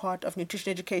important part of nutrition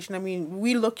education. I mean,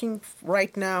 we're looking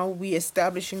right now, we're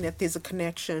establishing that there's a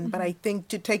connection, but I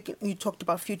think you talked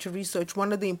about future research.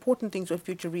 One of the important things with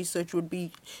future research would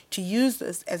be to use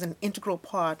this as an integral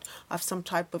part of some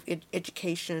type of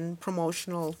education,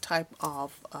 promotional type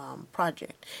of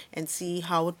project, and see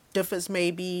how it differs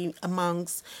maybe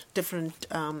amongst different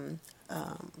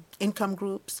income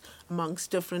groups,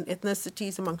 amongst different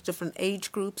ethnicities, amongst different age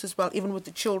groups as well. Even with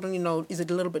the children, is it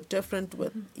a little bit different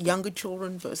with younger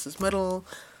children versus middle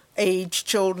age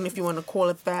children, if you want to call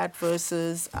it that,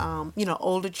 versus,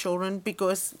 older children,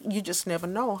 because you just never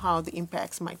know how the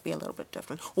impacts might be a little bit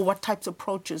different, or what types of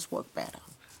approaches work better.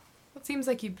 It seems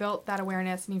like you've built that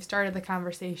awareness and you've started the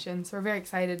conversation, so we're very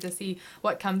excited to see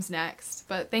what comes next.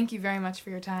 But thank you very much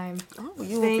for your time. Oh,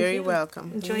 you were very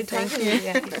welcome. Enjoyed talking to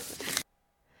you.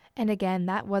 And again,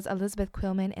 that was Elizabeth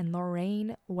Quillman and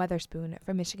Lorraine Weatherspoon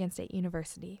from Michigan State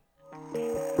University.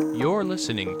 You're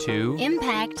listening to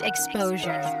Impact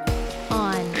Exposure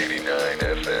on 89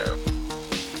 FM.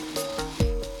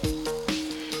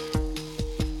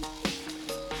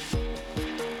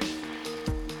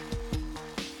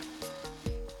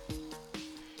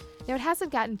 Now, it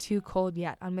hasn't gotten too cold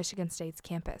yet on Michigan State's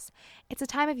campus. It's a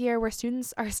time of year where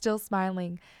students are still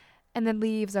smiling, and the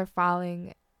leaves are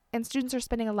falling, and students are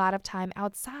spending a lot of time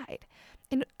outside.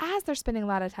 And as they're spending a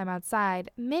lot of time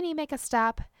outside, many make a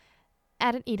stop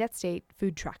at an Eat at State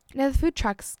food truck. Now, the food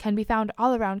trucks can be found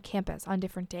all around campus on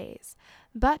different days.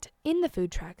 But in the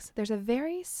food trucks, there's a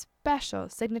very special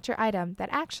signature item that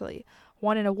actually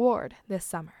won an award this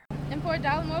summer. And for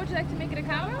 $1 more, would you like to make it a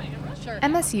combo? Sure.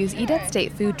 MSU's Eat at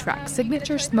State food truck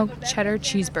signature smoked cheddar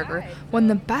cheeseburger won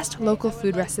the best local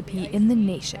food recipe in the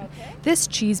nation. This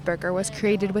cheeseburger was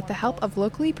created with the help of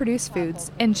locally produced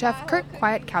foods and Chef Kurt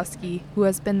Kwiatkowski, who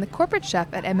has been the corporate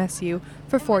chef at MSU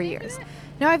for 4 years.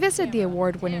 Now, I visited the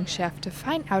award-winning chef to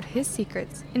find out his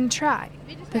secrets and try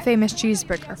the famous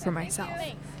cheeseburger for myself.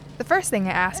 The first thing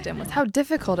I asked him was how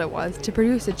difficult it was to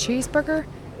produce a cheeseburger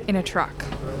in a truck.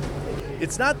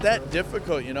 It's not that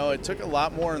difficult, it took a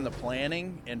lot more in the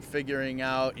planning and figuring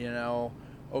out,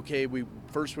 okay, we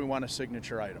want a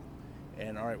signature item.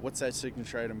 And all right, what's that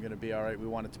signature item going to be? All right, we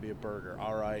want it to be a burger.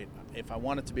 All right, if I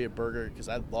want it to be a burger, because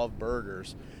I love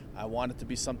burgers, I want it to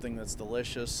be something that's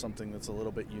delicious, something that's a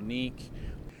little bit unique.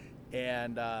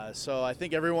 And so I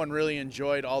think everyone really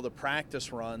enjoyed all the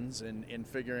practice runs in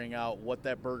figuring out what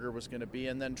that burger was going to be,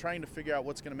 and then trying to figure out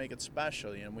what's going to make it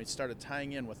special. And we started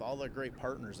tying in with all the great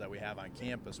partners that we have on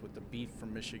campus, with the beef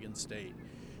from Michigan State,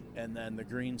 and then the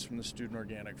greens from the Student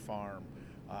Organic Farm,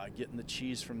 getting the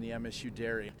cheese from the MSU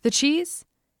Dairy. The cheese?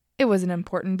 It was an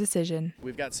important decision.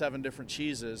 We've got 7 different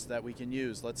cheeses that we can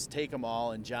use. Let's take them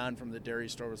all. And John from the dairy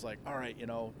store was like, all right,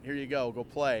 here you go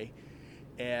play.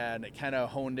 And it kind of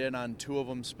honed in on 2 of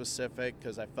them specific,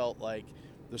 because I felt like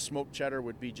the smoked cheddar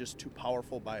would be just too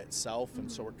powerful by itself.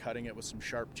 And so we're cutting it with some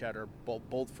sharp cheddar,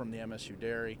 both from the MSU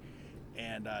Dairy.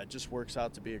 And it just works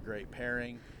out to be a great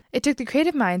pairing. It took the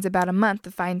creative minds about a month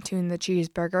to fine-tune the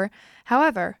cheeseburger.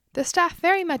 However, the staff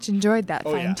very much enjoyed that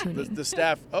fine-tuning. Yeah. The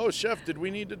staff, chef, did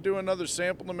we need to do another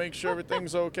sample to make sure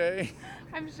everything's okay?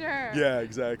 I'm sure. Yeah,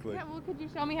 exactly. Yeah, well, could you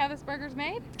show me how this burger's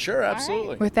made? Sure,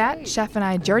 absolutely. With that, Chef and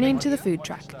I journeyed to the food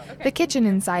truck. The kitchen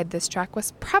inside this truck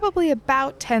was probably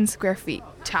about 10 square feet,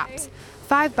 tops.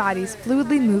 5 bodies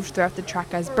fluidly moved throughout the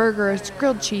truck as burgers,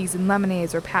 grilled cheese, and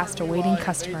lemonades were passed to waiting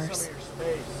customers.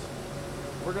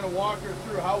 We're going to walk her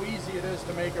through how easy it is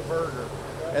to make a burger.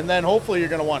 And then hopefully you're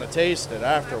going to want to taste it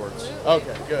afterwards.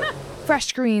 Okay, good.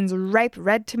 Fresh greens, ripe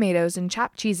red tomatoes, and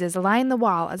chopped cheeses line the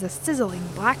wall as a sizzling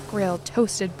black grill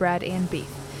toasted bread and beef.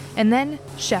 And then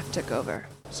Chef took over.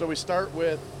 So we start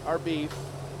with our beef.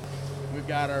 We've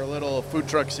got our little food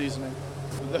truck seasoning.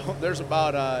 There's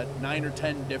about 9 or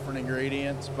 10 different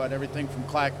ingredients, but everything from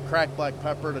cracked black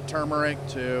pepper to turmeric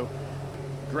to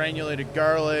granulated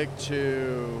garlic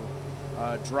to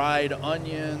dried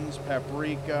onions,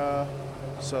 paprika.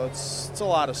 So it's a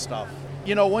lot of stuff.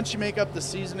 Once you make up the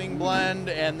seasoning blend,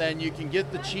 and then you can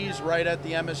get the cheese right at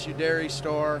the MSU Dairy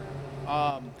store.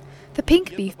 The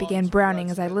pink beef began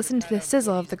browning as I listened to the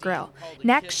sizzle of the grill.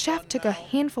 Next, Chef took a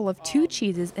handful of 2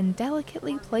 cheeses and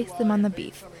delicately placed them on the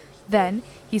beef. Then,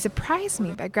 he surprised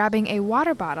me by grabbing a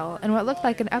water bottle and what looked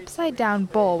like an upside-down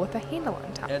bowl with a handle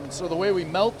on top. And so the way we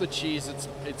melt the cheese,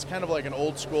 it's kind of like an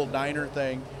old-school diner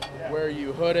thing, where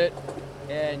you hood it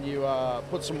and you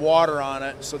put some water on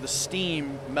it so the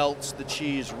steam melts the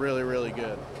cheese really, really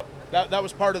good. That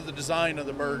was part of the design of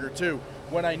the burger, too.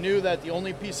 When I knew that the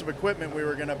only piece of equipment we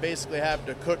were going to basically have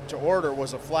to cook to order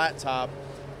was a flat top,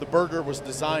 the burger was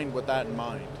designed with that in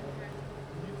mind.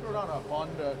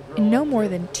 In no more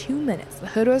than 2 minutes, the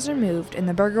hood was removed and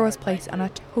the burger was placed on a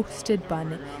toasted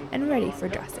bun and ready for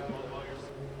dressing.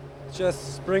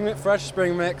 Just fresh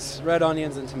spring mix, red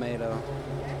onions, and tomato.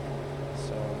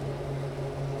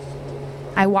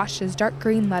 I washed his dark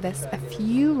green lettuce, a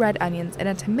few red onions, and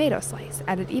a tomato slice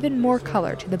added even more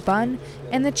color to the bun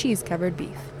and the cheese-covered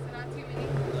beef.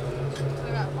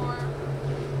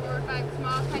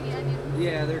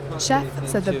 Yeah, they're Chef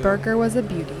said the burger was a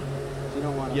beauty.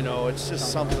 It's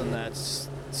just something that's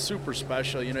super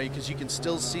special, because you can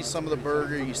still see some of the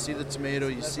burger, you see the tomato,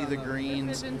 you see the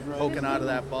greens poking out of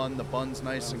that bun. The bun's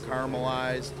nice and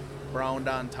caramelized, browned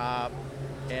on top.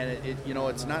 And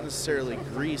it's not necessarily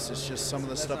grease, it's just some of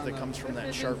the stuff that comes from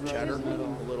that sharp cheddar,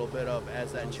 a little bit of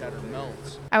as that cheddar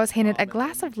melts. I was handed a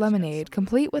glass of lemonade,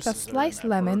 complete with a sliced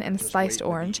lemon and a sliced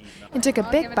orange, and took a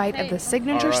big bite of the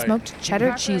signature smoked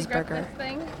cheddar cheeseburger.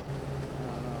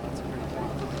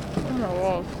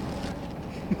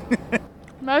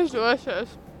 That's delicious.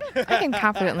 I can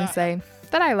confidently say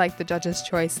that I like the judge's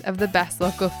choice of the best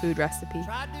local food recipe.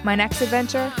 My next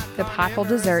adventure, the pothole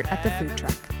dessert at the food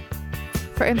truck.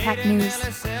 For Impact News,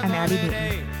 I'm Abby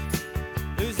Newton.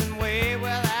 Losing weight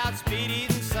without speed,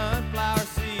 eating sunflower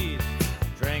seeds,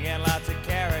 drinking lots of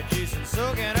carrot juice and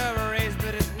soaking over rays.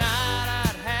 But at night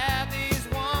I'd have these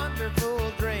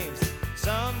wonderful dreams,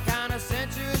 some kind of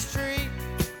sensuous treat,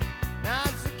 not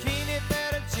zucchini,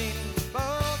 fettuccine,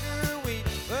 bulgur wheat,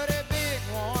 but a big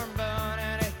warm bun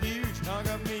and a huge hunk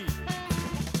of meat.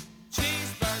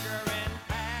 Cheeseburger in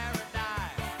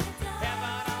paradise,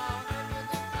 heaven on earth with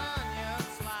the onion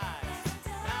slice.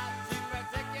 Not too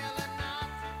particular, not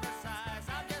too precise.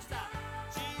 I'm just a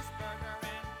cheeseburger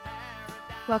in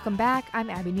paradise. Welcome back. I'm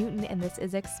Abby Newton, and this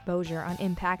is Exposure on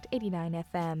Impact 89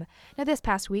 FM. Now, this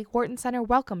past week, Wharton Center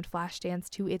welcomed Flashdance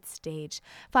to its stage.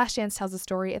 Flashdance tells the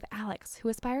story of Alex, who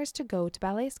aspires to go to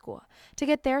ballet school. To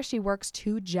get there, she works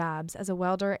 2 jobs as a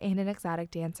welder and an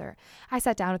exotic dancer. I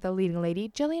sat down with the leading lady,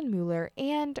 Jillian Mueller,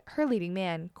 and her leading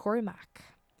man, Corey Mock.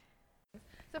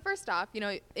 So first off,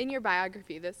 in your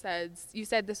biography, you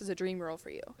said this was a dream role for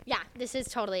you. Yeah, this is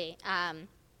totally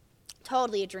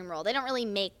a dream role. They don't really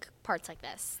make parts like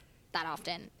this that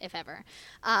often, if ever.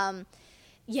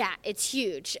 Yeah, it's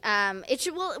huge.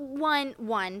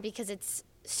 One because it's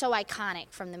so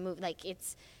iconic from the movie. Like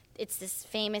it's this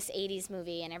famous '80s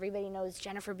movie, and everybody knows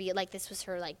Jennifer Beals. Like this was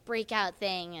her like breakout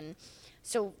thing, and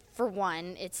so for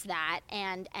one, it's that.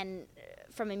 And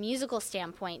from a musical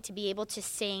standpoint, to be able to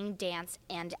sing, dance,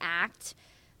 and act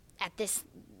at this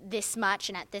much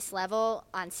and at this level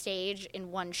on stage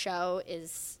in one show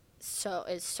is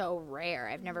so rare.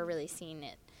 I've never really seen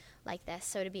it like this.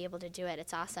 So to be able to do it,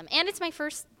 it's awesome. And it's my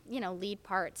first, lead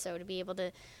part. So to be able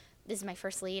to, this is my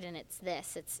first lead, and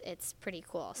it's pretty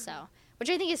cool. So, which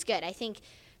I think is good. I think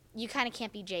you kind of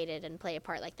can't be jaded and play a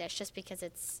part like this just because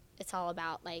it's all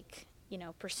about like,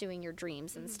 pursuing your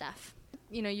dreams and stuff.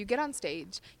 You get on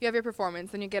stage, you have your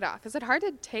performance, then you get off. Is it hard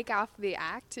to take off the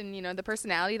act and, the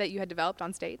personality that you had developed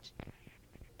on stage?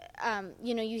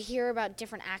 You hear about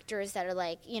different actors that are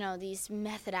like, these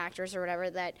method actors or whatever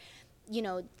that,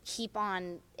 keep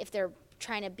on, if they're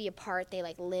trying to be a part, they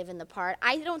like live in the part.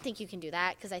 I don't think you can do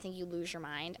that because I think you lose your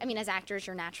mind. I mean, as actors,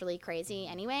 you're naturally crazy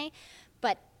anyway,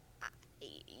 but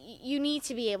you need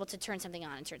to be able to turn something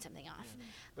on and turn something off.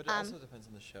 But it also depends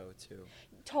on the show too.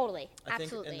 Totally,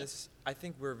 absolutely. I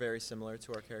think we're very similar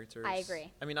to our characters. I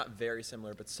agree. I mean, not very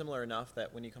similar, but similar enough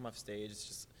that when you come off stage, it's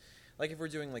just like if we're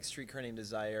doing like Streetcar Named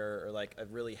Desire or like a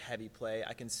really heavy play,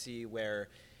 I can see where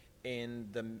in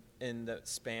the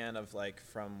span of like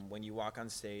from when you walk on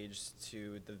stage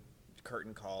to the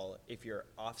curtain call, if you're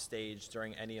off stage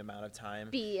during any amount of time,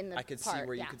 I could see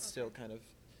where you could still kind of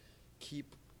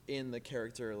keep in the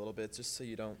character a little bit, just so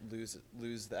you don't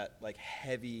lose that like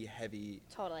heavy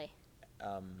totally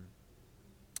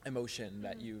emotion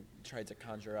that you tried to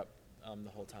conjure up the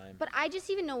whole time. But I just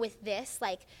even know with this,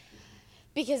 like,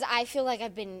 because I feel like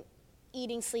I've been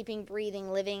eating, sleeping,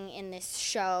 breathing, living in this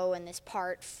show and this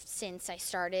part since I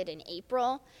started in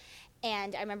April.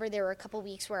 And I remember there were a couple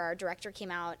weeks where our director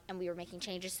came out and we were making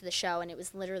changes to the show, and it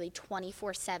was literally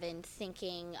 24/7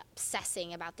 thinking,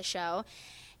 obsessing about the show.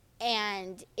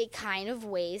 And it kind of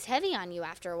weighs heavy on you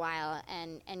after a while,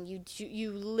 and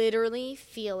you literally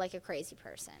feel like a crazy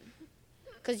person.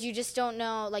 Because you just don't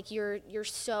know, like you're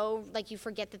so, like you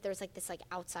forget that there's like this like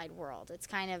outside world. It's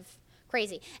kind of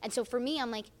crazy. And so for me, I'm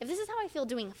like, if this is how I feel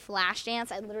doing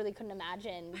Flashdance, I literally couldn't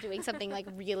imagine doing something like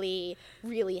really,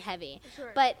 really heavy.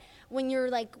 Sure. But when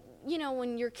you're like,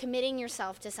 when you're committing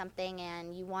yourself to something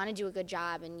and you want to do a good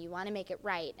job and you want to make it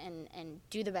right and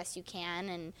do the best you can,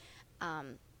 and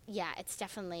yeah, it's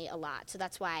definitely a lot. So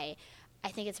that's why I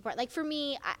think it's important. Like for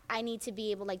me, I need to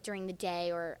be able, like during the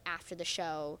day or after the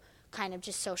show, kind of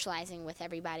just socializing with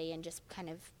everybody and just kind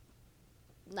of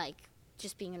like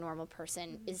just being a normal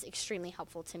person is extremely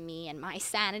helpful to me and my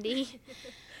sanity.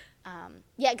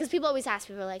 Yeah, because people always ask,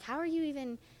 people are like, how do you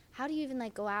even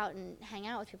like go out and hang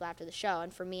out with people after the show?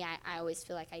 And for me, I always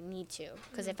feel like I need to,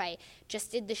 because if I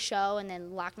just did the show and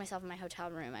then locked myself in my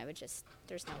hotel room, I would just,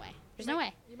 there's no way. No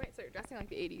way. You might start dressing like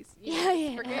the 80s.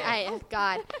 Yeah.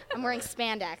 God, I'm wearing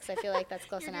spandex. I feel like that's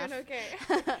close enough. You're doing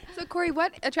okay. So Corey,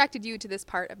 what attracted you to this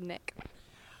part of Nick?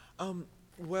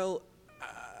 Well,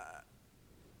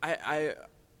 I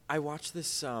watched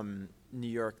this New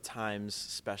York Times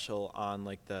special on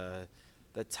like the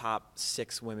top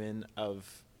 6 women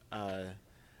of the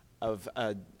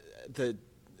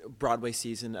Broadway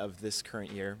season of this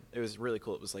current year. It was really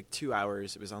cool. It was like 2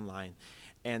 hours. It was online.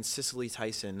 And Cicely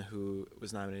Tyson, who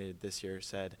was nominated this year,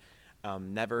 said,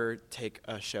 never take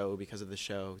a show because of the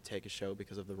show, take a show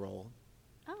because of the role.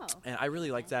 Oh. And I really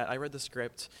liked that. I read the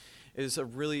script. It was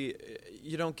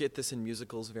you don't get this in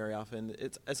musicals very often.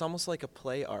 It's almost like a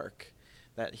play arc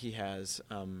that he has,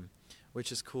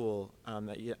 which is cool.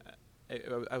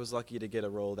 I was lucky to get a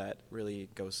role that really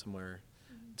goes somewhere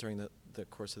during the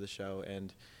course of the show,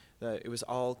 and it was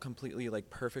all completely like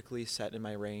perfectly set in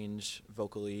my range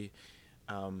vocally,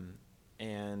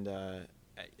 and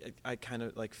I kind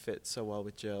of like fit so well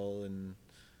with Jill, and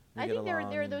I think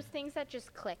there are those things that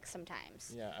just click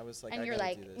sometimes. Yeah, I was like, and I you're gotta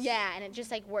like, do this. yeah, and it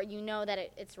just like where you know that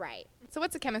it's right. So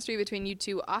what's the chemistry between you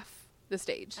two off the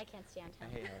stage? I can't stand him.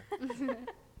 I hate her.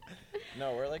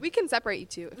 No, we're like, we can separate you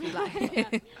two if you like.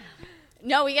 Yeah.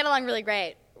 No, we get along really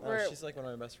great. She's like one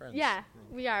of my best friends. Yeah,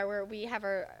 we are. We have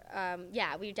our,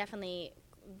 we're definitely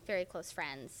very close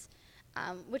friends,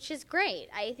 which is great.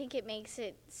 I think it makes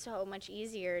it so much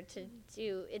easier to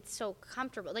do. It's so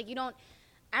comfortable. Like I don't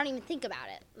even think about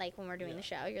it. Like when we're doing the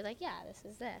show, you're like, yeah, this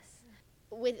is this.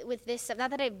 With this stuff,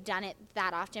 not that I've done it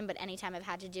that often, but anytime I've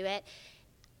had to do it,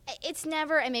 it's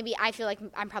never, and maybe I feel like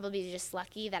I'm probably just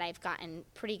lucky that I've gotten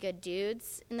pretty good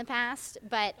dudes in the past,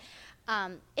 but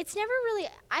it's never really,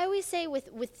 I always say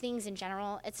with things in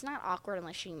general, it's not awkward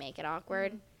unless you make it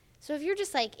awkward. So if you're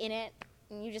just like in it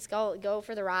and you just go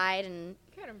for the ride and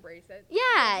You can't embrace it.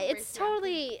 yeah, You it's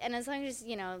totally, and as long as,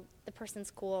 you know, the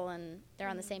person's cool and they're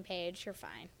on the same page, you're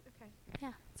fine. Okay.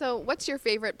 Yeah. So, what's your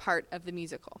favorite part of the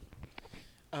musical?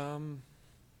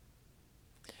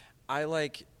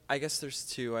 I guess there's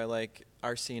two. I like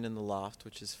our scene in the loft,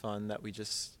 which is fun, that we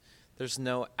just, there's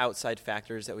no outside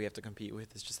factors that we have to compete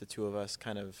with. It's just the two of us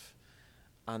kind of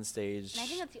on stage. And I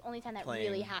think that's the only time that playing.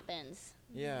 really happens.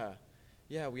 Yeah.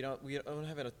 Yeah, we don't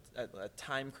have a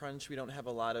time crunch. We don't have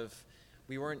a lot of,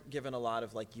 we weren't given a lot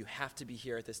of like, you have to be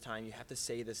here at this time, you have to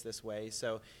say this way.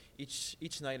 So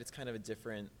each night it's kind of a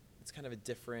different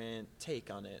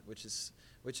take on it, which is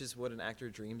what an actor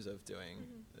dreams of doing.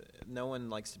 No one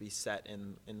likes to be set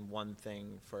in one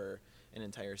thing for an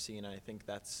entire scene. And I think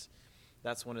that's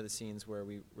one of the scenes where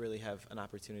we really have an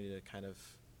opportunity to kind of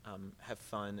have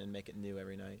fun and make it new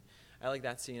every night. I like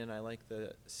that scene, and I like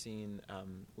the scene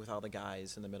with all the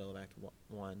guys in the middle of Act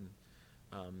 1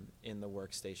 in the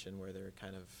workstation where they're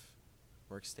kind of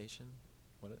workstation.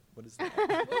 What is that?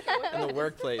 In the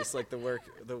workplace, like the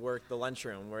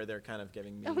lunchroom, where they're kind of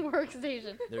giving me The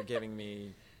workstation. They're giving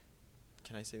me.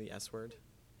 Can I say the S word?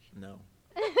 No.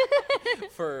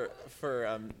 for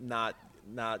not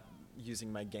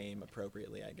using my game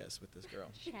appropriately, I guess, with this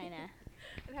girl. China.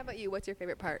 And how about you? What's your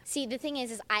favorite part? See, the thing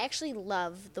is I actually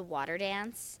love the water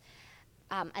dance.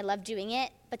 I love doing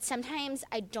it, but sometimes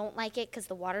I don't like it because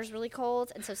the water's really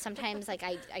cold, and so sometimes like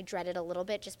I dread it a little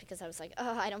bit just because I was like,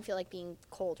 oh, I don't feel like being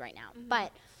cold right now.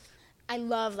 But I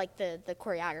love like the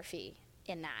choreography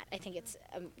in that. I think it's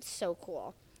so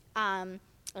cool. I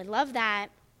love that.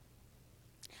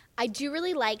 I do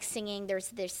really like singing. There's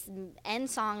this end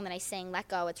song that I sing, "Let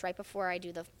Go." It's right before I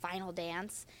do the final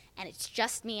dance, and it's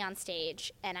just me on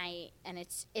stage, and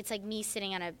it's like me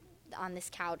sitting on this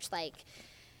couch, like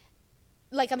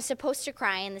I'm supposed to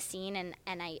cry in the scene, and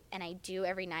I do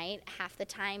every night. Half the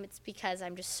time, it's because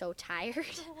I'm just so tired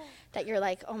that you're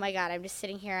like, oh my God, I'm just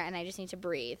sitting here and I just need to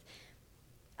breathe.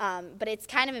 But it's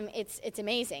kind of it's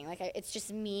amazing. Like it's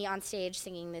just me on stage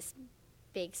singing this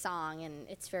big song, and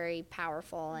it's very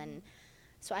powerful, and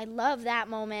so I love that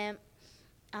moment.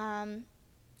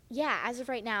 Yeah, as of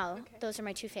right now, those are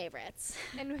my two favorites.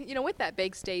 And you know, with that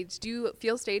big stage, do you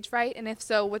feel stage fright? And if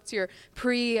so, what's your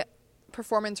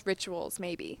pre-performance rituals,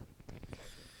 maybe?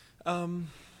 In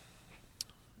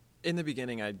the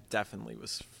beginning, I definitely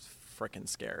was freaking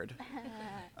scared. You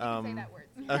can say that word.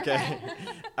 Okay.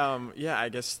 Yeah, I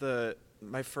guess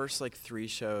my first 3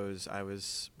 shows, I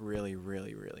was really,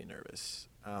 really, really nervous.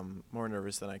 More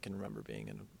nervous than I can remember being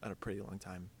in a pretty long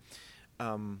time.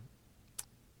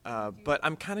 But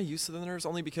I'm kind of used to the nerves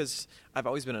only because I've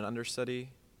always been an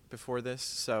understudy before this.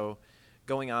 So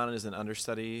going on as an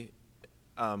understudy,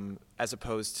 as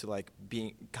opposed to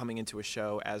coming into a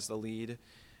show as the lead,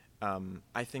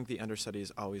 I think the understudy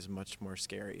is always much more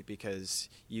scary because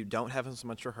you don't have as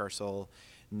much rehearsal.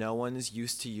 No one is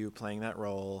used to you playing that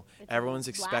role. Everyone's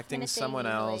expecting someone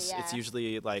else. Yeah. It's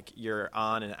usually you're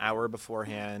on an hour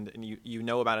beforehand, and you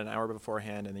know about an hour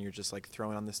beforehand, and then you're just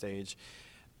thrown on the stage.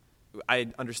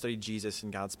 I understudied Jesus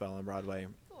in Godspell on Broadway.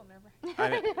 It's a little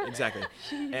nerve-wracking. Exactly,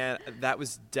 and that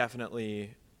was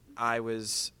definitely. I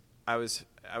was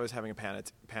having a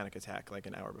panic attack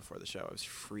an hour before the show. I was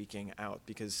freaking out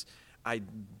because I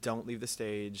don't leave the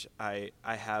stage. I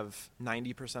have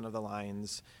 90% of the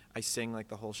lines. I sing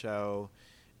the whole show,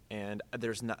 and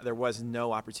there was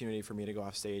no opportunity for me to go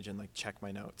off stage and check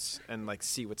my notes and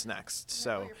see what's next.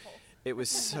 So it was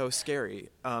so scary.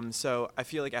 So I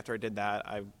feel after I did that,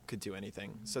 I could do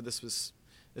anything. So this was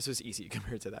easy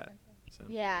compared to that. So.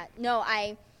 Yeah. No,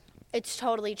 it's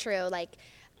totally true.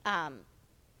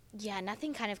 Yeah,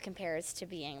 nothing kind of compares to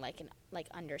being an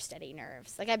understudy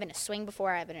nerves. I've been a swing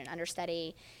before, I've been an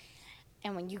understudy,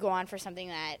 and when you go on for something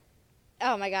that,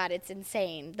 oh my God, it's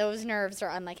insane. Those nerves are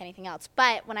unlike anything else.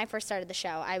 But when I first started the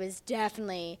show, I was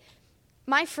definitely,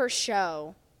 my first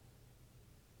show,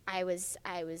 I was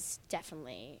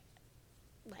definitely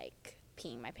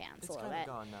peeing my pants a little bit. It's kind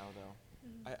of gone now,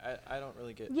 though. I don't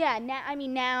really get. Yeah,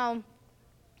 now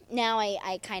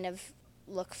I kind of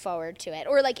look forward to it,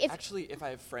 or if I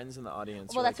have friends in the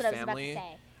audience, well, or that's what family, I was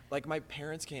about to say. My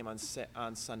parents came on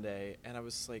Sunday, and I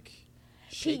was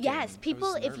shaking. Yes,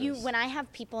 people. When I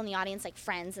have people in the audience,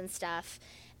 friends and stuff,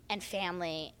 and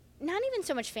family, not even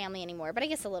so much family anymore, but I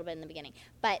guess a little bit in the beginning.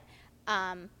 But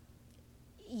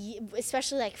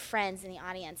especially like friends in the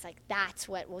audience, like that's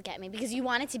what will get me, because you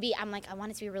want it to be, I'm like, I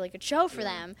want it to be a really good show for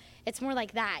them. It's more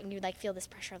like that, and you like feel this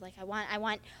pressure of like, I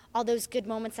want all those good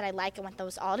moments that I like, I want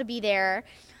those all to be there.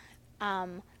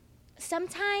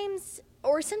 Sometimes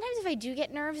if I do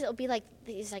get nerves, it'll be like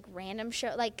these like random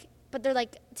show, like, but they're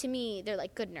like, to me, they're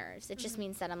like good nerves. It just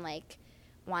means that I'm like,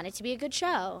 want it to be a good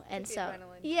show, and so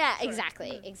yeah,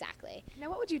 exactly. Now,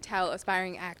 what would you tell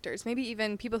aspiring actors, maybe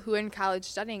even people who are in college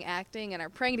studying acting and are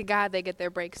praying to God they get their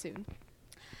break soon?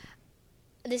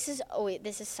 This is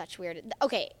such weird.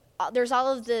 Okay, there's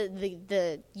all of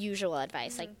the usual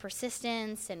advice, like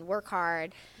persistence and work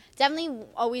hard. Definitely,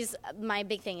 always my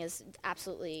big thing is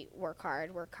absolutely work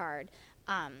hard,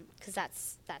 because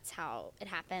that's how it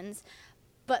happens.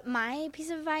 But my piece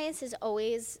of advice is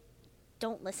always,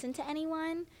 don't listen to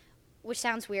anyone, which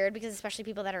sounds weird because especially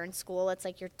people that are in school, it's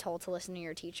like you're told to listen to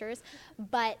your teachers.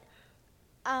 But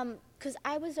because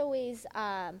I was always,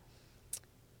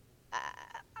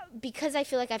 because I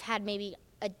feel like I've had maybe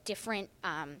a different,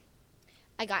 I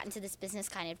got into this business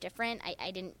kind of different.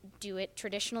 I didn't do it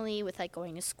traditionally with like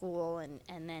going to school and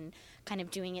then kind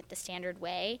of doing it the standard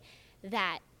way,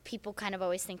 that people kind of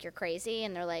always think you're crazy,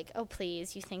 and they're like, oh,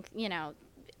 please, you think,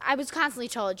 I was constantly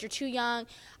told, you're too young.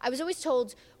 I was always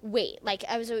told, wait. Like,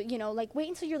 I was, like, wait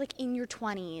until you're, like, in your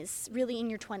 20s, really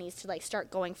in your 20s to, like, start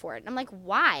going for it. And I'm like,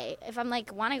 why? If I'm,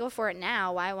 like, want to go for it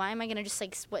now, why am I going to just,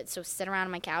 like, sit around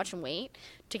on my couch and wait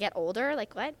to get older?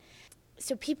 Like, what?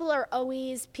 So people are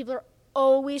always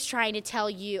trying to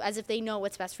tell you as if they know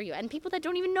what's best for you. And people that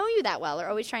don't even know you that well are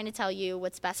always trying to tell you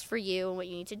what's best for you and what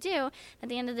you need to do. At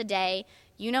the end of the day,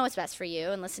 you know what's best for you,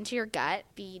 and listen to your gut.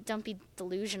 Don't be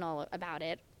delusional about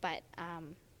it. But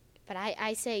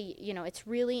I say, it's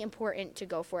really important to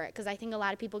go for it, because I think a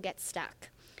lot of people get stuck.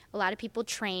 A lot of people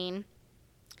train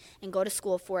and go to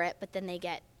school for it, but then they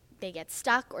get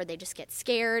stuck, or they just get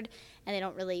scared, and they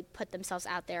don't really put themselves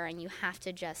out there. And you have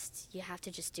to just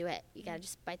do it. You got to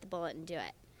just bite the bullet and do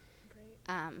it.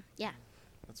 Great. Yeah.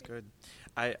 That's good.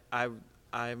 I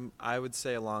would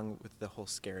say, along with the whole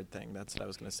scared thing, that's what I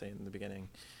was going to say in the beginning.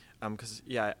 Because,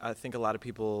 I think a lot of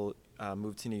people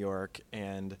move to New York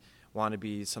and want to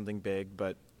be something big,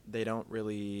 but they don't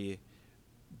really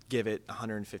give it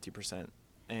 150%.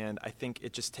 And I think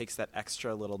it just takes that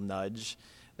extra little nudge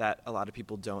that a lot of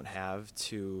people don't have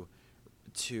to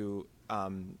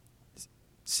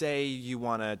say you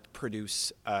want to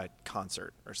produce a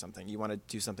concert or something. You want to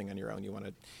do something on your own. You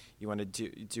want to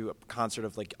do a concert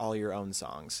of like all your own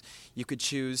songs. You could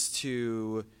choose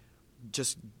to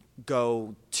just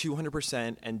go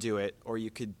 200% and do it, or you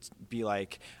could be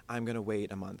like, I'm going to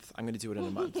wait a month. I'm going to do it in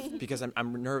a month because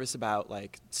I'm nervous about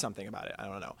like something about it. I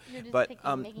don't know. But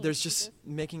there's just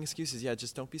making excuses. Yeah,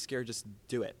 just don't be scared. Just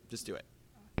do it. Just do it.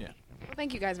 Yeah. Well,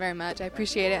 thank you guys very much. I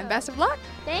appreciate it, and best of luck.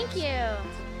 Thank you.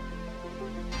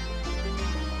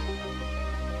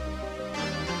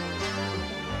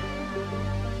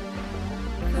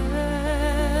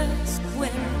 First,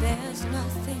 when there's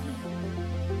nothing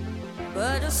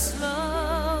but a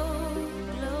slow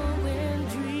glowing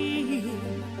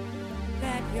dream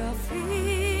that your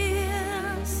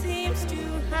fear seems to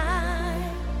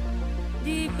hide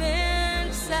deep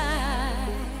inside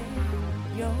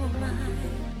your mind.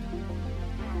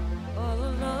 All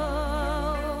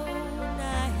alone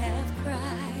I have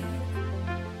cried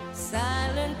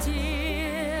silent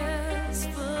tears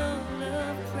full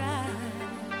of pride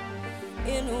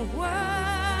in a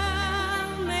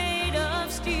world made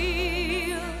of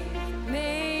steel,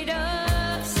 made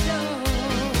of stone.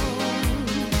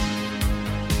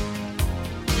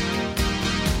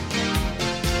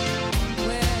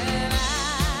 When I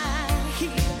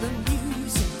hear the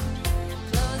music,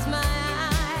 close my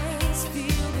eyes,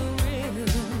 feel the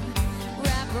rhythm,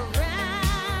 wrap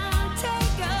around,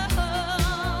 take a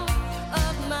hold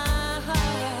of my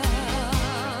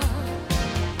heart.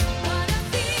 What a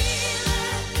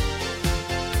feeling,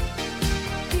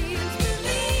 feels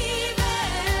believing.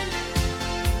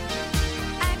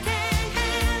 I can't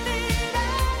have it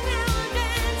all now,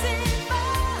 dancing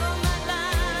for my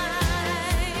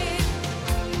life.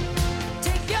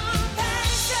 Take your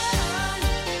passion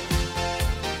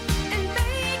and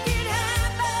make it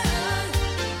happen.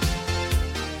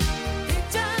 It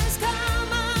just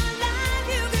come alive.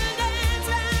 You can dance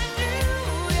right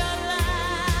through your life.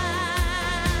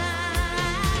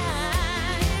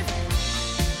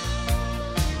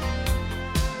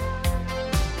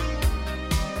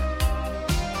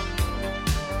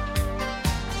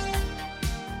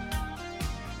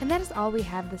 And that is all we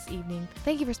have this evening.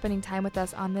 Thank you for spending time with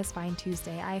us on this fine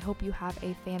Tuesday. I hope you have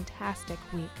a fantastic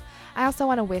week. I also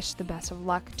want to wish the best of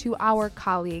luck to our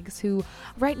colleagues who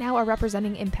right now are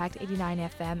representing Impact 89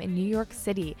 FM in New York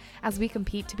City as we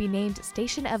compete to be named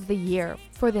Station of the Year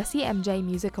for the CMJ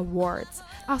Music Awards.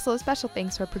 Also, a special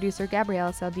thanks to our producer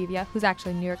Gabriela Saldivia, who's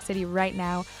actually in New York City right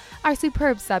now, our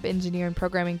superb sub-engineer and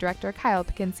programming director Kyle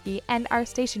Pekinski, and our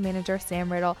station manager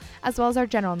Sam Riddle, as well as our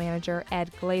general manager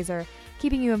Ed Glazer.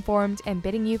 Keeping you informed and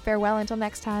bidding you farewell until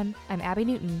next time, I'm Abby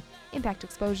Newton, Impact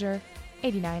Exposure,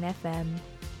 89 FM.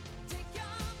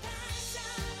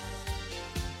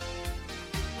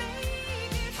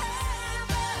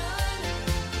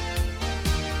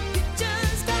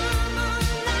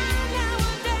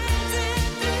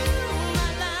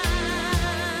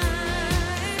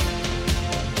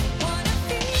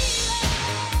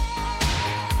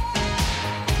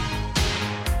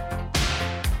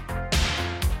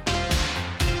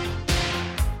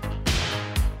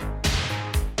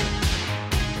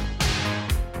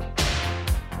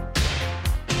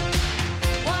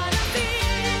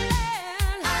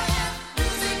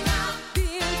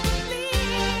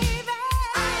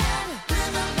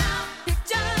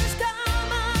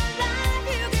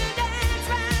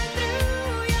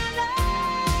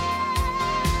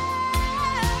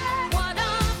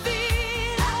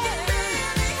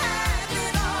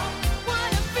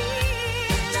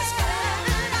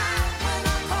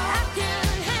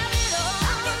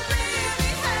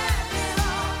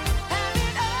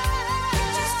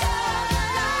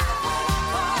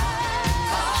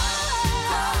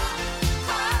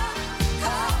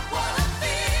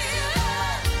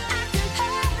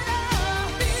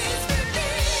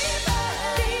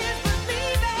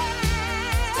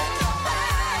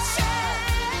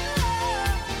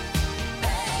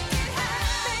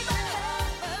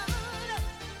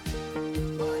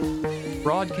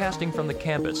 Broadcasting from the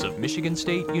campus of Michigan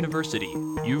State University,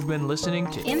 you've been listening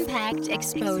to Impact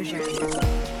Exposure.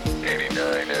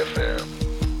 89 FM.